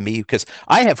that to me, because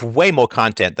I have way more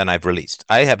content than I've released.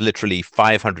 I have literally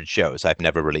 500 shows I've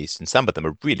never released, and some of them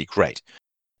are really great.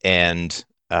 And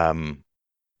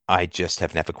I just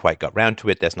have never quite got round to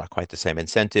it. There's not quite the same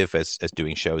incentive as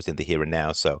doing shows in the here and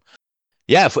now. So,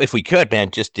 yeah, if we could, man,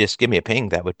 just give me a ping.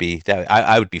 That would be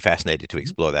I would be fascinated to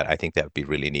explore that. I think that would be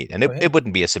really neat, and it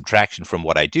wouldn't be a subtraction from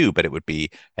what I do, but it would be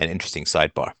an interesting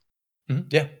sidebar.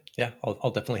 Yeah, Yeah,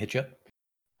 I'll definitely hit you up.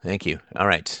 Thank you. All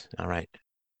right.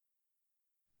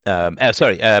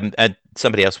 Sorry. And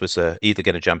somebody else was either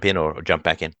going to jump in or jump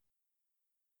back in.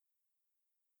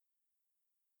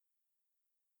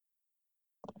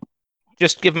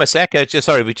 Just give them a sec.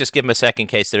 We just give them a sec in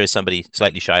case there is somebody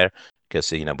slightly shyer,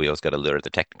 because we always got to lure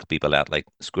the technical people out like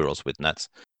squirrels with nuts.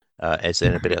 Is there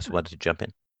anybody else who wanted to jump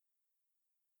in?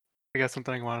 I got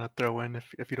something I want to throw in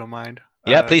if you don't mind.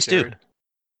 Yeah, please Jared. do.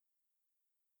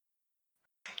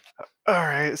 All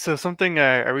right. So something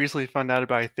I recently found out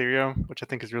about Ethereum, which I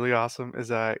think is really awesome, is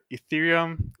that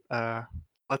Ethereum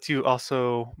lets you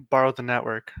also borrow the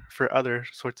network for other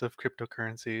sorts of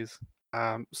cryptocurrencies.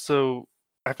 So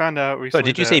I found out So recently.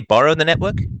 did you say borrow the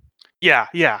network? Yeah.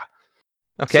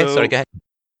 Okay, So, sorry, go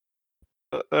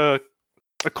ahead.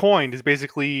 A coin is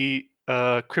basically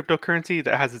a cryptocurrency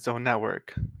that has its own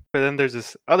network. But then there's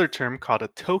this other term called a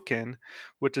token,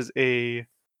 which is a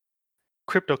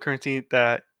cryptocurrency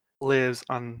that lives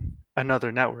on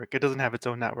another network. It doesn't have its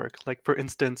own network. Like, for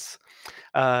instance,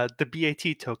 the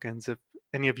BAT tokens, if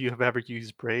any of you have ever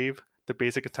used Brave, the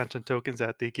basic attention tokens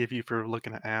that they give you for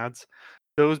looking at ads,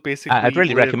 those basically I'd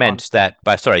really live recommend that.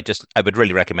 I would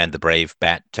really recommend the Brave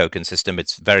BAT token system.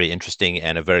 It's very interesting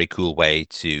and a very cool way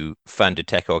to fund a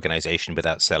tech organization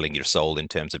without selling your soul in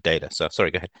terms of data. So,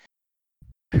 sorry, go ahead.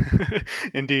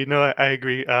 Indeed, no, I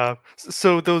agree.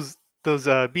 So those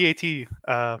BAT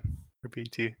or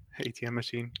BAT ATM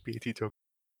machine BAT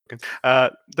tokens,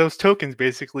 those tokens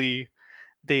basically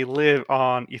they live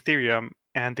on Ethereum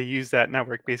and they use that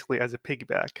network basically as a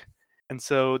piggyback. And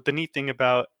so the neat thing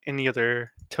about any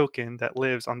other token that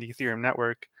lives on the Ethereum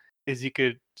network is you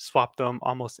could swap them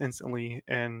almost instantly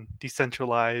in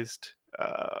decentralized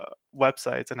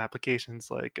websites and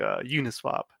applications like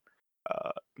Uniswap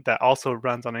that also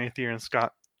runs on an Ethereum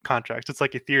contract. It's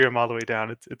like Ethereum all the way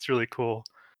down. It's really cool.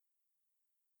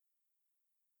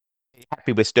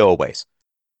 Happy with stowaways,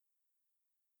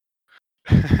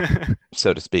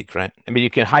 so to speak, right? I mean, you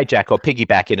can hijack or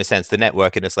piggyback, in a sense, the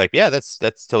network, and it's like, yeah, that's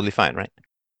totally fine, right?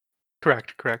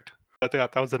 Correct. I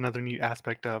thought that was another neat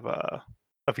aspect of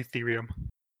Ethereum.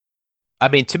 I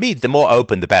mean, to me, the more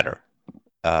open, the better.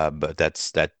 But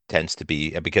that tends to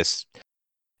be because,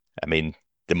 I mean,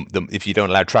 if you don't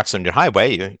allow trucks on your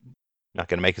highway, you're not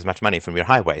going to make as much money from your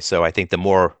highway. So I think the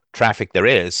more traffic there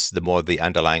is, the more the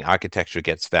underlying architecture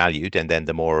gets valued, and then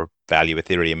the more value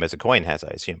Ethereum as a coin has, I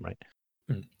assume, right?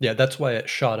 Yeah, that's why it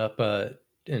shot up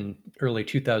in early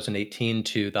 2018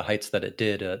 to the heights that it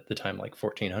did at the time, like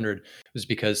 1400, was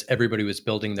because everybody was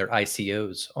building their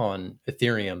ICOs on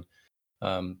Ethereum.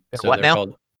 So what they're now?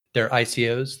 called their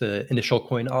ICOs, the initial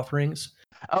coin offerings.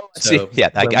 Oh, I So see. Yeah,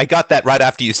 I got that right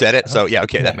after you said it. So yeah,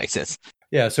 okay, yeah. that makes sense.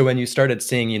 Yeah, so when you started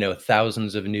seeing,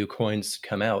 thousands of new coins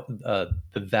come out, the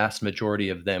vast majority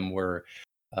of them were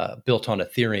built on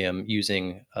Ethereum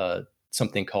using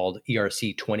something called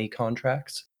ERC20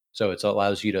 contracts. So it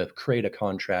allows you to create a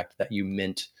contract that you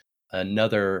mint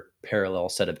another parallel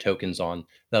set of tokens on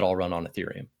that all run on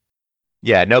Ethereum.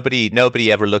 Yeah,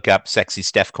 nobody ever look up sexy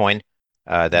Steph coin.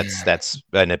 That's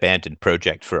an abandoned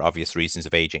project for obvious reasons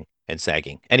of aging and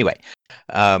sagging. Anyway,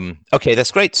 okay,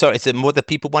 that's great. So is there more that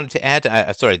people wanted to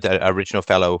add? Sorry, the original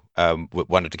fellow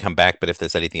wanted to come back, but if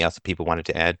there's anything else that people wanted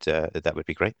to add, that would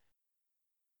be great.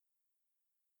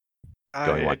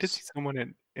 I did see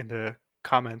someone in the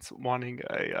comments wanting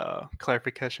a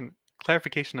clarification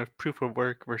of proof of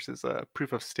work versus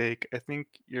proof of stake. I think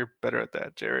you're better at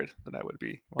that, Jared, than I would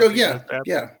be. Oh yeah.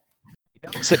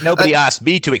 So nobody asked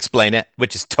me to explain it,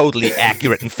 which is totally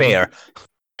accurate and fair.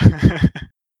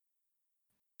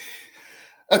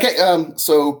 Okay,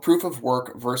 so proof of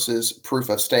work versus proof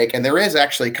of stake, and there is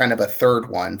actually kind of a third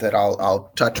one that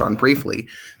I'll touch on briefly.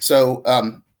 So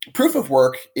proof of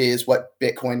work is what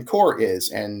Bitcoin Core is,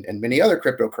 and many other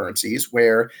cryptocurrencies,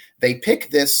 where they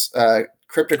pick this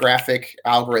cryptographic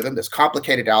algorithm, this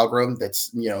complicated algorithm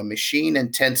that's machine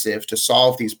intensive to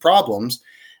solve these problems,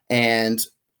 and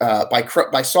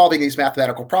by solving these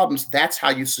mathematical problems, that's how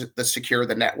you secure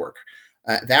the network.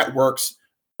 That works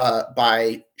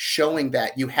by showing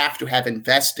that you have to have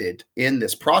invested in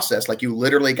this process. Like you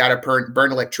literally got to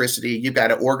burn electricity. You got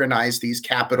to organize these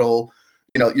capital,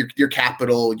 your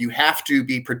capital. You have to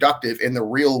be productive in the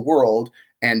real world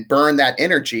and burn that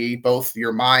energy, both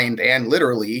your mind and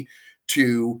literally,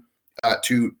 to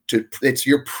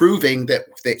you're proving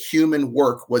that human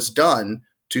work was done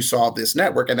to solve this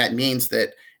network. And that means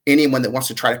that anyone that wants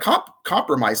to try to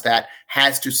compromise that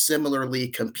has to similarly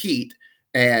compete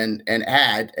and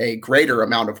add a greater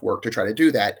amount of work to try to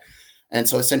do that. And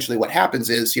so essentially what happens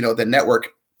is, the network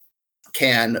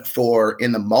can, for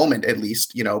in the moment at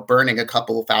least, burning a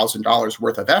couple $1,000s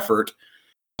worth of effort,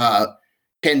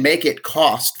 can make it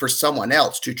cost for someone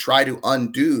else to try to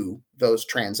undo those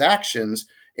transactions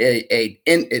a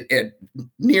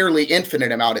nearly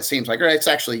infinite amount. It seems like, right? It's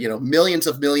actually, millions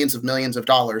of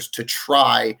dollars to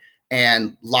try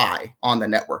and lie on the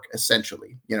network,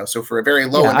 essentially. So for a very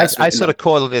low investment, I sort of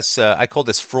call this I call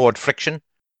this fraud friction,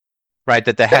 right?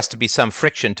 That there has to be some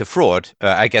friction to fraud,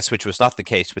 I guess, which was not the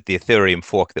case with the Ethereum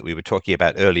fork that we were talking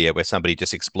about earlier, where somebody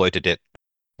just exploited it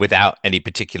without any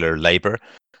particular labor.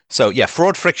 So yeah,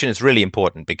 fraud friction is really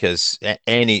important because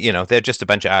they're just a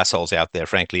bunch of assholes out there.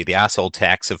 Frankly, the asshole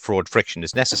tax of fraud friction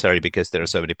is necessary because there are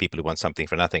so many people who want something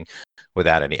for nothing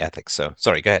without any ethics. So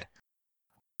sorry, go ahead.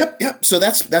 Yep. So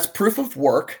that's proof of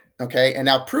work. Okay. And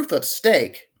now proof of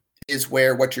stake is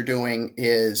where what you're doing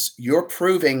is you're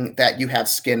proving that you have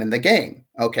skin in the game.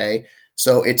 Okay.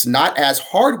 So it's not as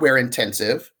hardware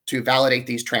intensive to validate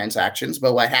these transactions,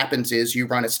 but what happens is you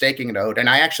run a staking node, and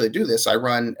I actually do this. I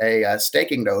run a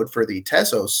staking node for the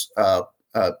Tezos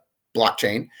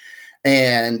blockchain,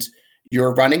 and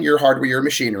you're running your hardware, your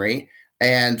machinery,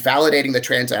 and validating the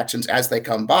transactions as they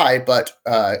come by, but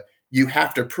you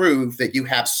have to prove that you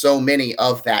have so many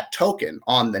of that token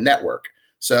on the network.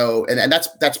 So, and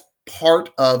that's part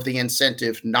of the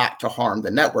incentive not to harm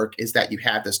the network is that you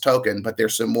have this token, but there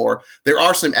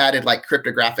are some added like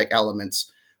cryptographic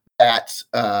elements that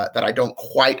I don't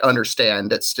quite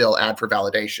understand that still add for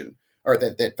validation or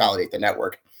that validate the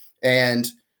network. And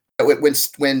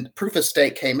when proof of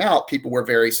stake came out, people were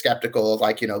very skeptical,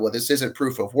 like, well, this isn't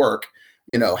proof of work.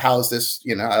 How is this,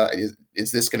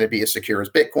 is this going to be as secure as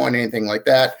Bitcoin, anything like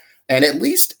that? And at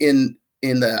least in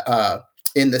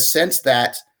the sense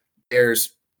that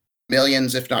there's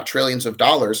millions, if not trillions of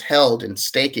dollars held in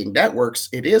staking networks,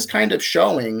 it is kind of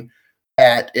showing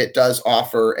that it does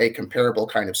offer a comparable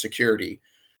kind of security.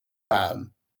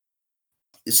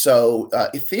 So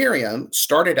Ethereum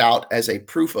started out as a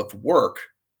proof of work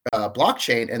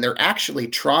blockchain, and they're actually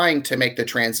trying to make the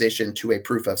transition to a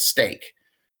proof of stake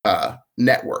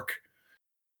network.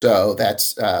 So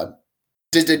that's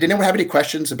did anyone have any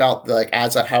questions about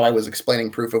how I was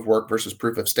explaining proof of work versus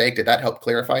proof of stake? Did that help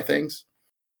clarify things?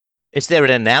 Is there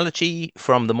an analogy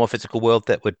from the more physical world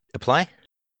that would apply?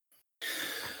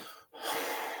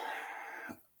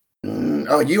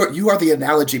 Oh, you are the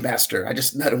analogy master.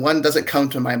 One doesn't come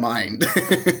to my mind.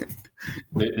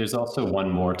 There's also one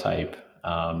more type.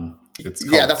 That's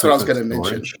what I was going to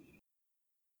mention.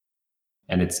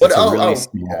 And it's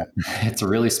a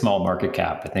really small market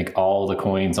cap. I think all the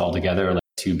coins all together are like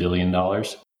 $2 billion.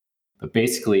 But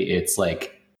basically, it's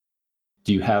like,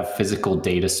 do you have physical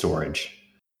data storage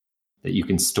that you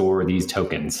can store these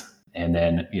tokens and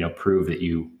then prove that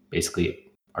you basically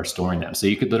are storing them? So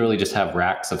you could literally just have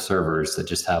racks of servers that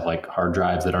just have like hard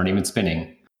drives that aren't even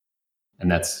spinning,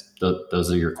 and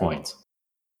those are your coins.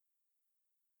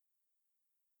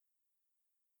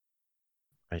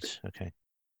 Right. Okay.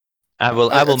 I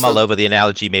will mull over the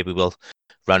analogy. Maybe we'll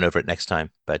run over it next time.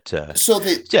 But so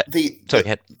the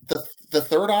the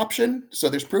third option. So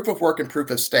there's proof of work and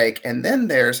proof of stake, and then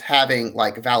there's having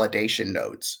like validation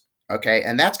nodes. Okay,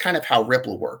 and that's kind of how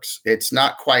Ripple works. It's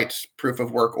not quite proof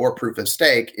of work or proof of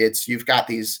stake. It's you've got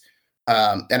these,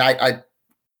 and I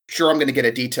sure I'm going to get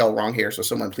a detail wrong here, so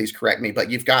someone please correct me.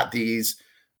 But you've got these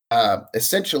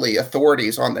essentially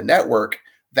authorities on the network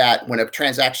that when a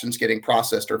transaction's getting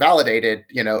processed or validated,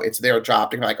 it's their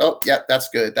job to be like, oh, yeah, that's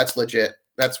good, that's legit,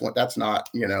 that's not,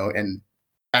 and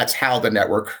that's how the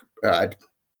network,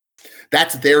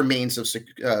 that's their means of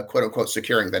quote unquote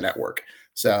securing the network.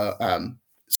 So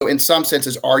in some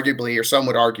senses, arguably, or some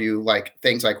would argue, like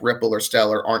things like Ripple or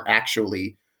Stellar aren't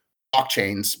actually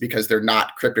blockchains because they're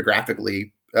not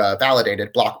cryptographically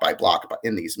validated block by block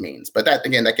in these means. But that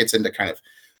gets into kind of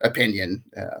opinion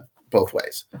both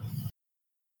ways.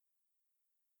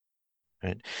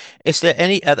 Right. Is there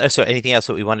anything else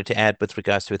that we wanted to add with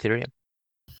regards to Ethereum?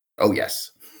 Oh,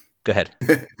 yes. Go ahead.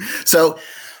 So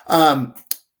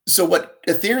what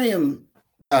Ethereum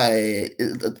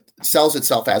sells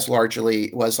itself as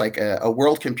largely was like a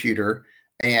world computer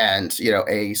and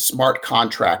a smart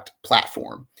contract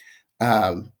platform,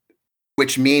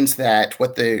 which means that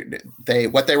what they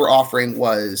were offering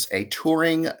was a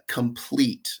Turing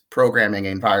complete programming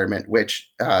environment,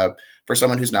 which for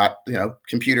someone who's not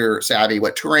computer savvy,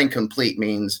 what Turing complete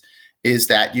means is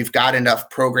that you've got enough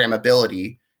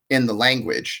programmability in the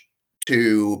language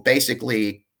to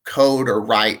basically code or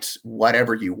write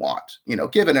whatever you want,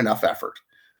 given enough effort,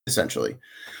 essentially.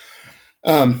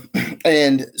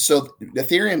 And so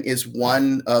Ethereum is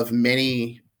one of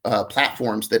many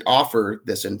platforms that offer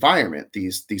this environment,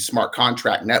 these smart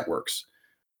contract networks.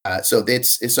 So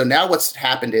now what's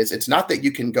happened is it's not that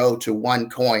you can go to one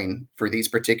coin for these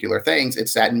particular things.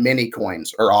 It's that many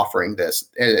coins are offering this,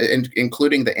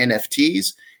 including the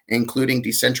NFTs, including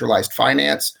decentralized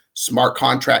finance, smart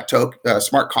contracts,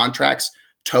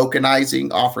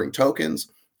 tokenizing, offering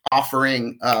tokens,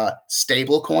 offering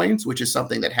stable coins, which is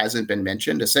something that hasn't been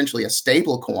mentioned. Essentially, a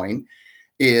stable coin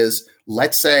is,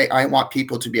 let's say I want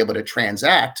people to be able to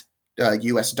transact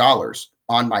US dollars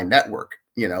on my network,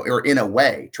 or in a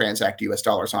way, transact US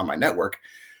dollars on my network.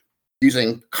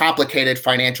 Using complicated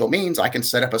financial means, I can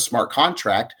set up a smart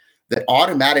contract that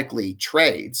automatically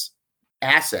trades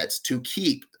assets to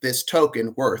keep this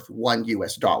token worth $1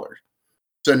 US.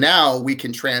 So now we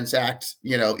can transact,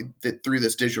 through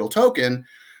this digital token,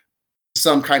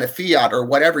 some kind of fiat or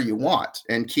whatever you want,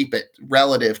 and keep it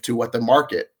relative to what the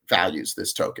market values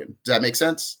this token. Does that make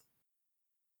sense?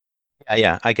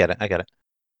 Yeah, I get it.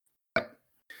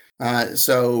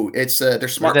 So it's their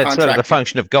smart That's contract. sort of the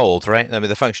function of gold, right? I mean,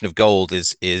 the function of gold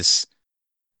is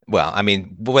well, I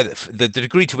mean, the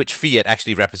degree to which fiat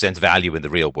actually represents value in the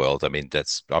real world. I mean,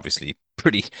 that's obviously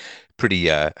pretty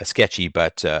sketchy,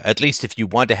 but at least if you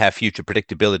want to have future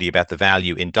predictability about the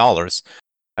value in dollars,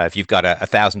 if you've got a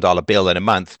 $1,000 bill in a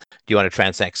month, do you want to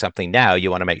transact something now? You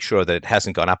want to make sure that it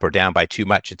hasn't gone up or down by too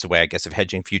much. It's a way, I guess, of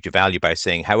hedging future value by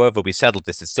saying, however we settled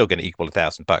this, it's still going to equal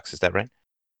 $1,000. Is that right?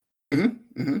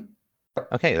 Mm-hmm. Mm-hmm.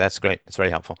 Okay, that's great. That's very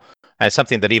helpful. And it's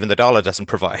something that even the dollar doesn't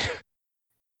provide.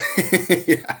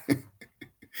 Yeah.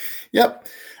 Yep.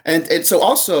 And so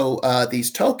also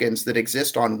these tokens that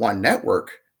exist on one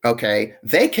network, okay,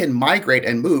 they can migrate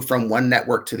and move from one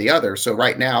network to the other. So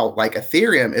right now, like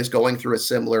Ethereum is going through a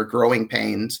similar growing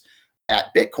pains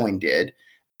that Bitcoin did,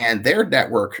 and their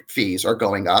network fees are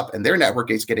going up and their network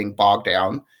is getting bogged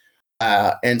down.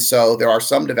 And so there are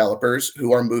some developers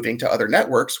who are moving to other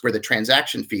networks where the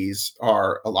transaction fees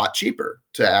are a lot cheaper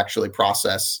to actually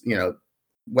process,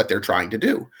 what they're trying to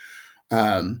do.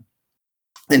 And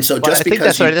so Well, just I think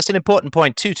because that's an important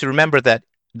point too, to remember that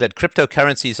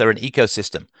cryptocurrencies are an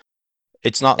ecosystem.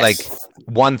 It's not like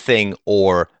one thing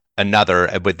or another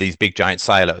with these big giant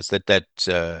silos. That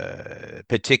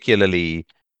particularly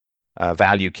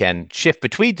value can shift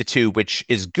between the two, which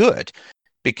is good.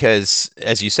 Because,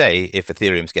 as you say, if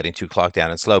Ethereum's getting too clogged down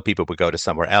and slow, people will go to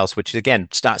somewhere else, which again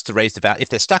starts to raise the value. If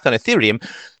they're stuck on Ethereum,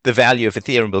 the value of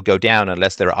Ethereum will go down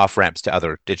unless there are off ramps to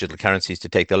other digital currencies to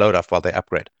take the load off while they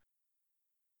upgrade.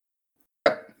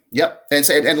 Yep.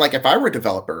 And like if I were a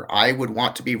developer, I would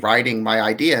want to be writing my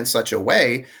idea in such a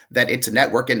way that it's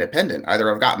network independent. Either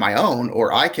I've got my own,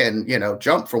 or I can,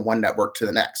 jump from one network to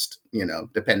the next,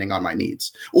 depending on my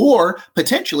needs. Or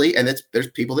potentially, and there's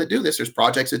people that do this, there's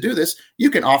projects that do this,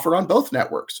 you can offer on both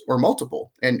networks or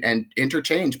multiple and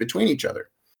interchange between each other.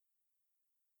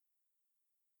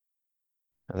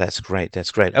 That's great.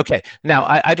 That's great. Okay. Now,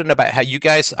 I don't know about how you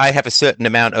guys, I have a certain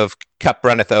amount of cup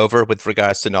runneth over with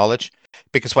regards to knowledge,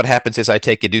 because what happens is I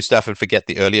take new stuff and forget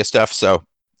the earlier stuff. So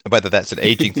whether that's an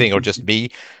aging thing or just me,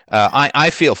 I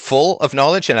feel full of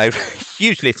knowledge, and I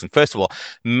hugely listen. First of all,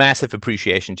 massive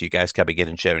appreciation to you guys coming in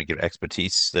and sharing your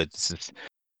expertise. This is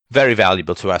very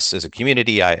valuable to us as a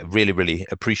community. I really, really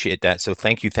appreciate that. So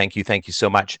thank you so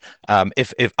much.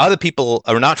 If other people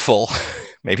are not full,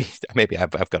 maybe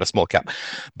I've got a small cup,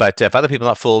 but if other people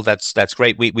are not full, that's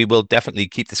great. We will definitely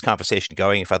keep this conversation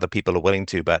going if other people are willing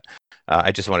to. But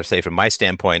I just want to say, from my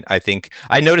standpoint, I think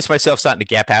I noticed myself starting to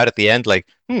gap out at the end, like,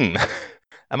 am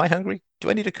I hungry? Do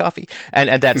I need a coffee?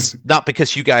 And that's not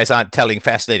because you guys aren't telling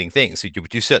fascinating things.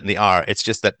 You certainly are. It's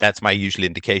just that's my usual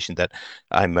indication that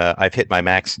I've hit my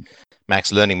max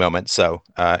learning moment. So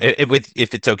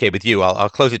if it's okay with you, I'll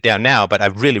close it down now. But I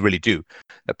really, really do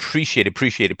appreciate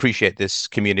this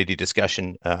community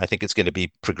discussion. I think it's going to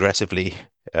be progressively,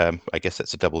 I guess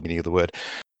that's a double meaning of the word,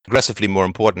 progressively more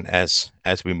important as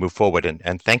we move forward.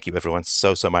 And thank you everyone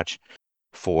so much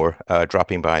for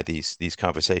dropping by these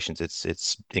conversations.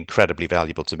 It's incredibly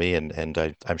valuable to me, and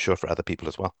I'm sure for other people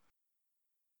as well.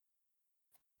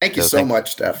 Thank you so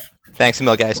much, Steph. Thanks a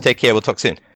mil, guys. Take care. We'll talk soon.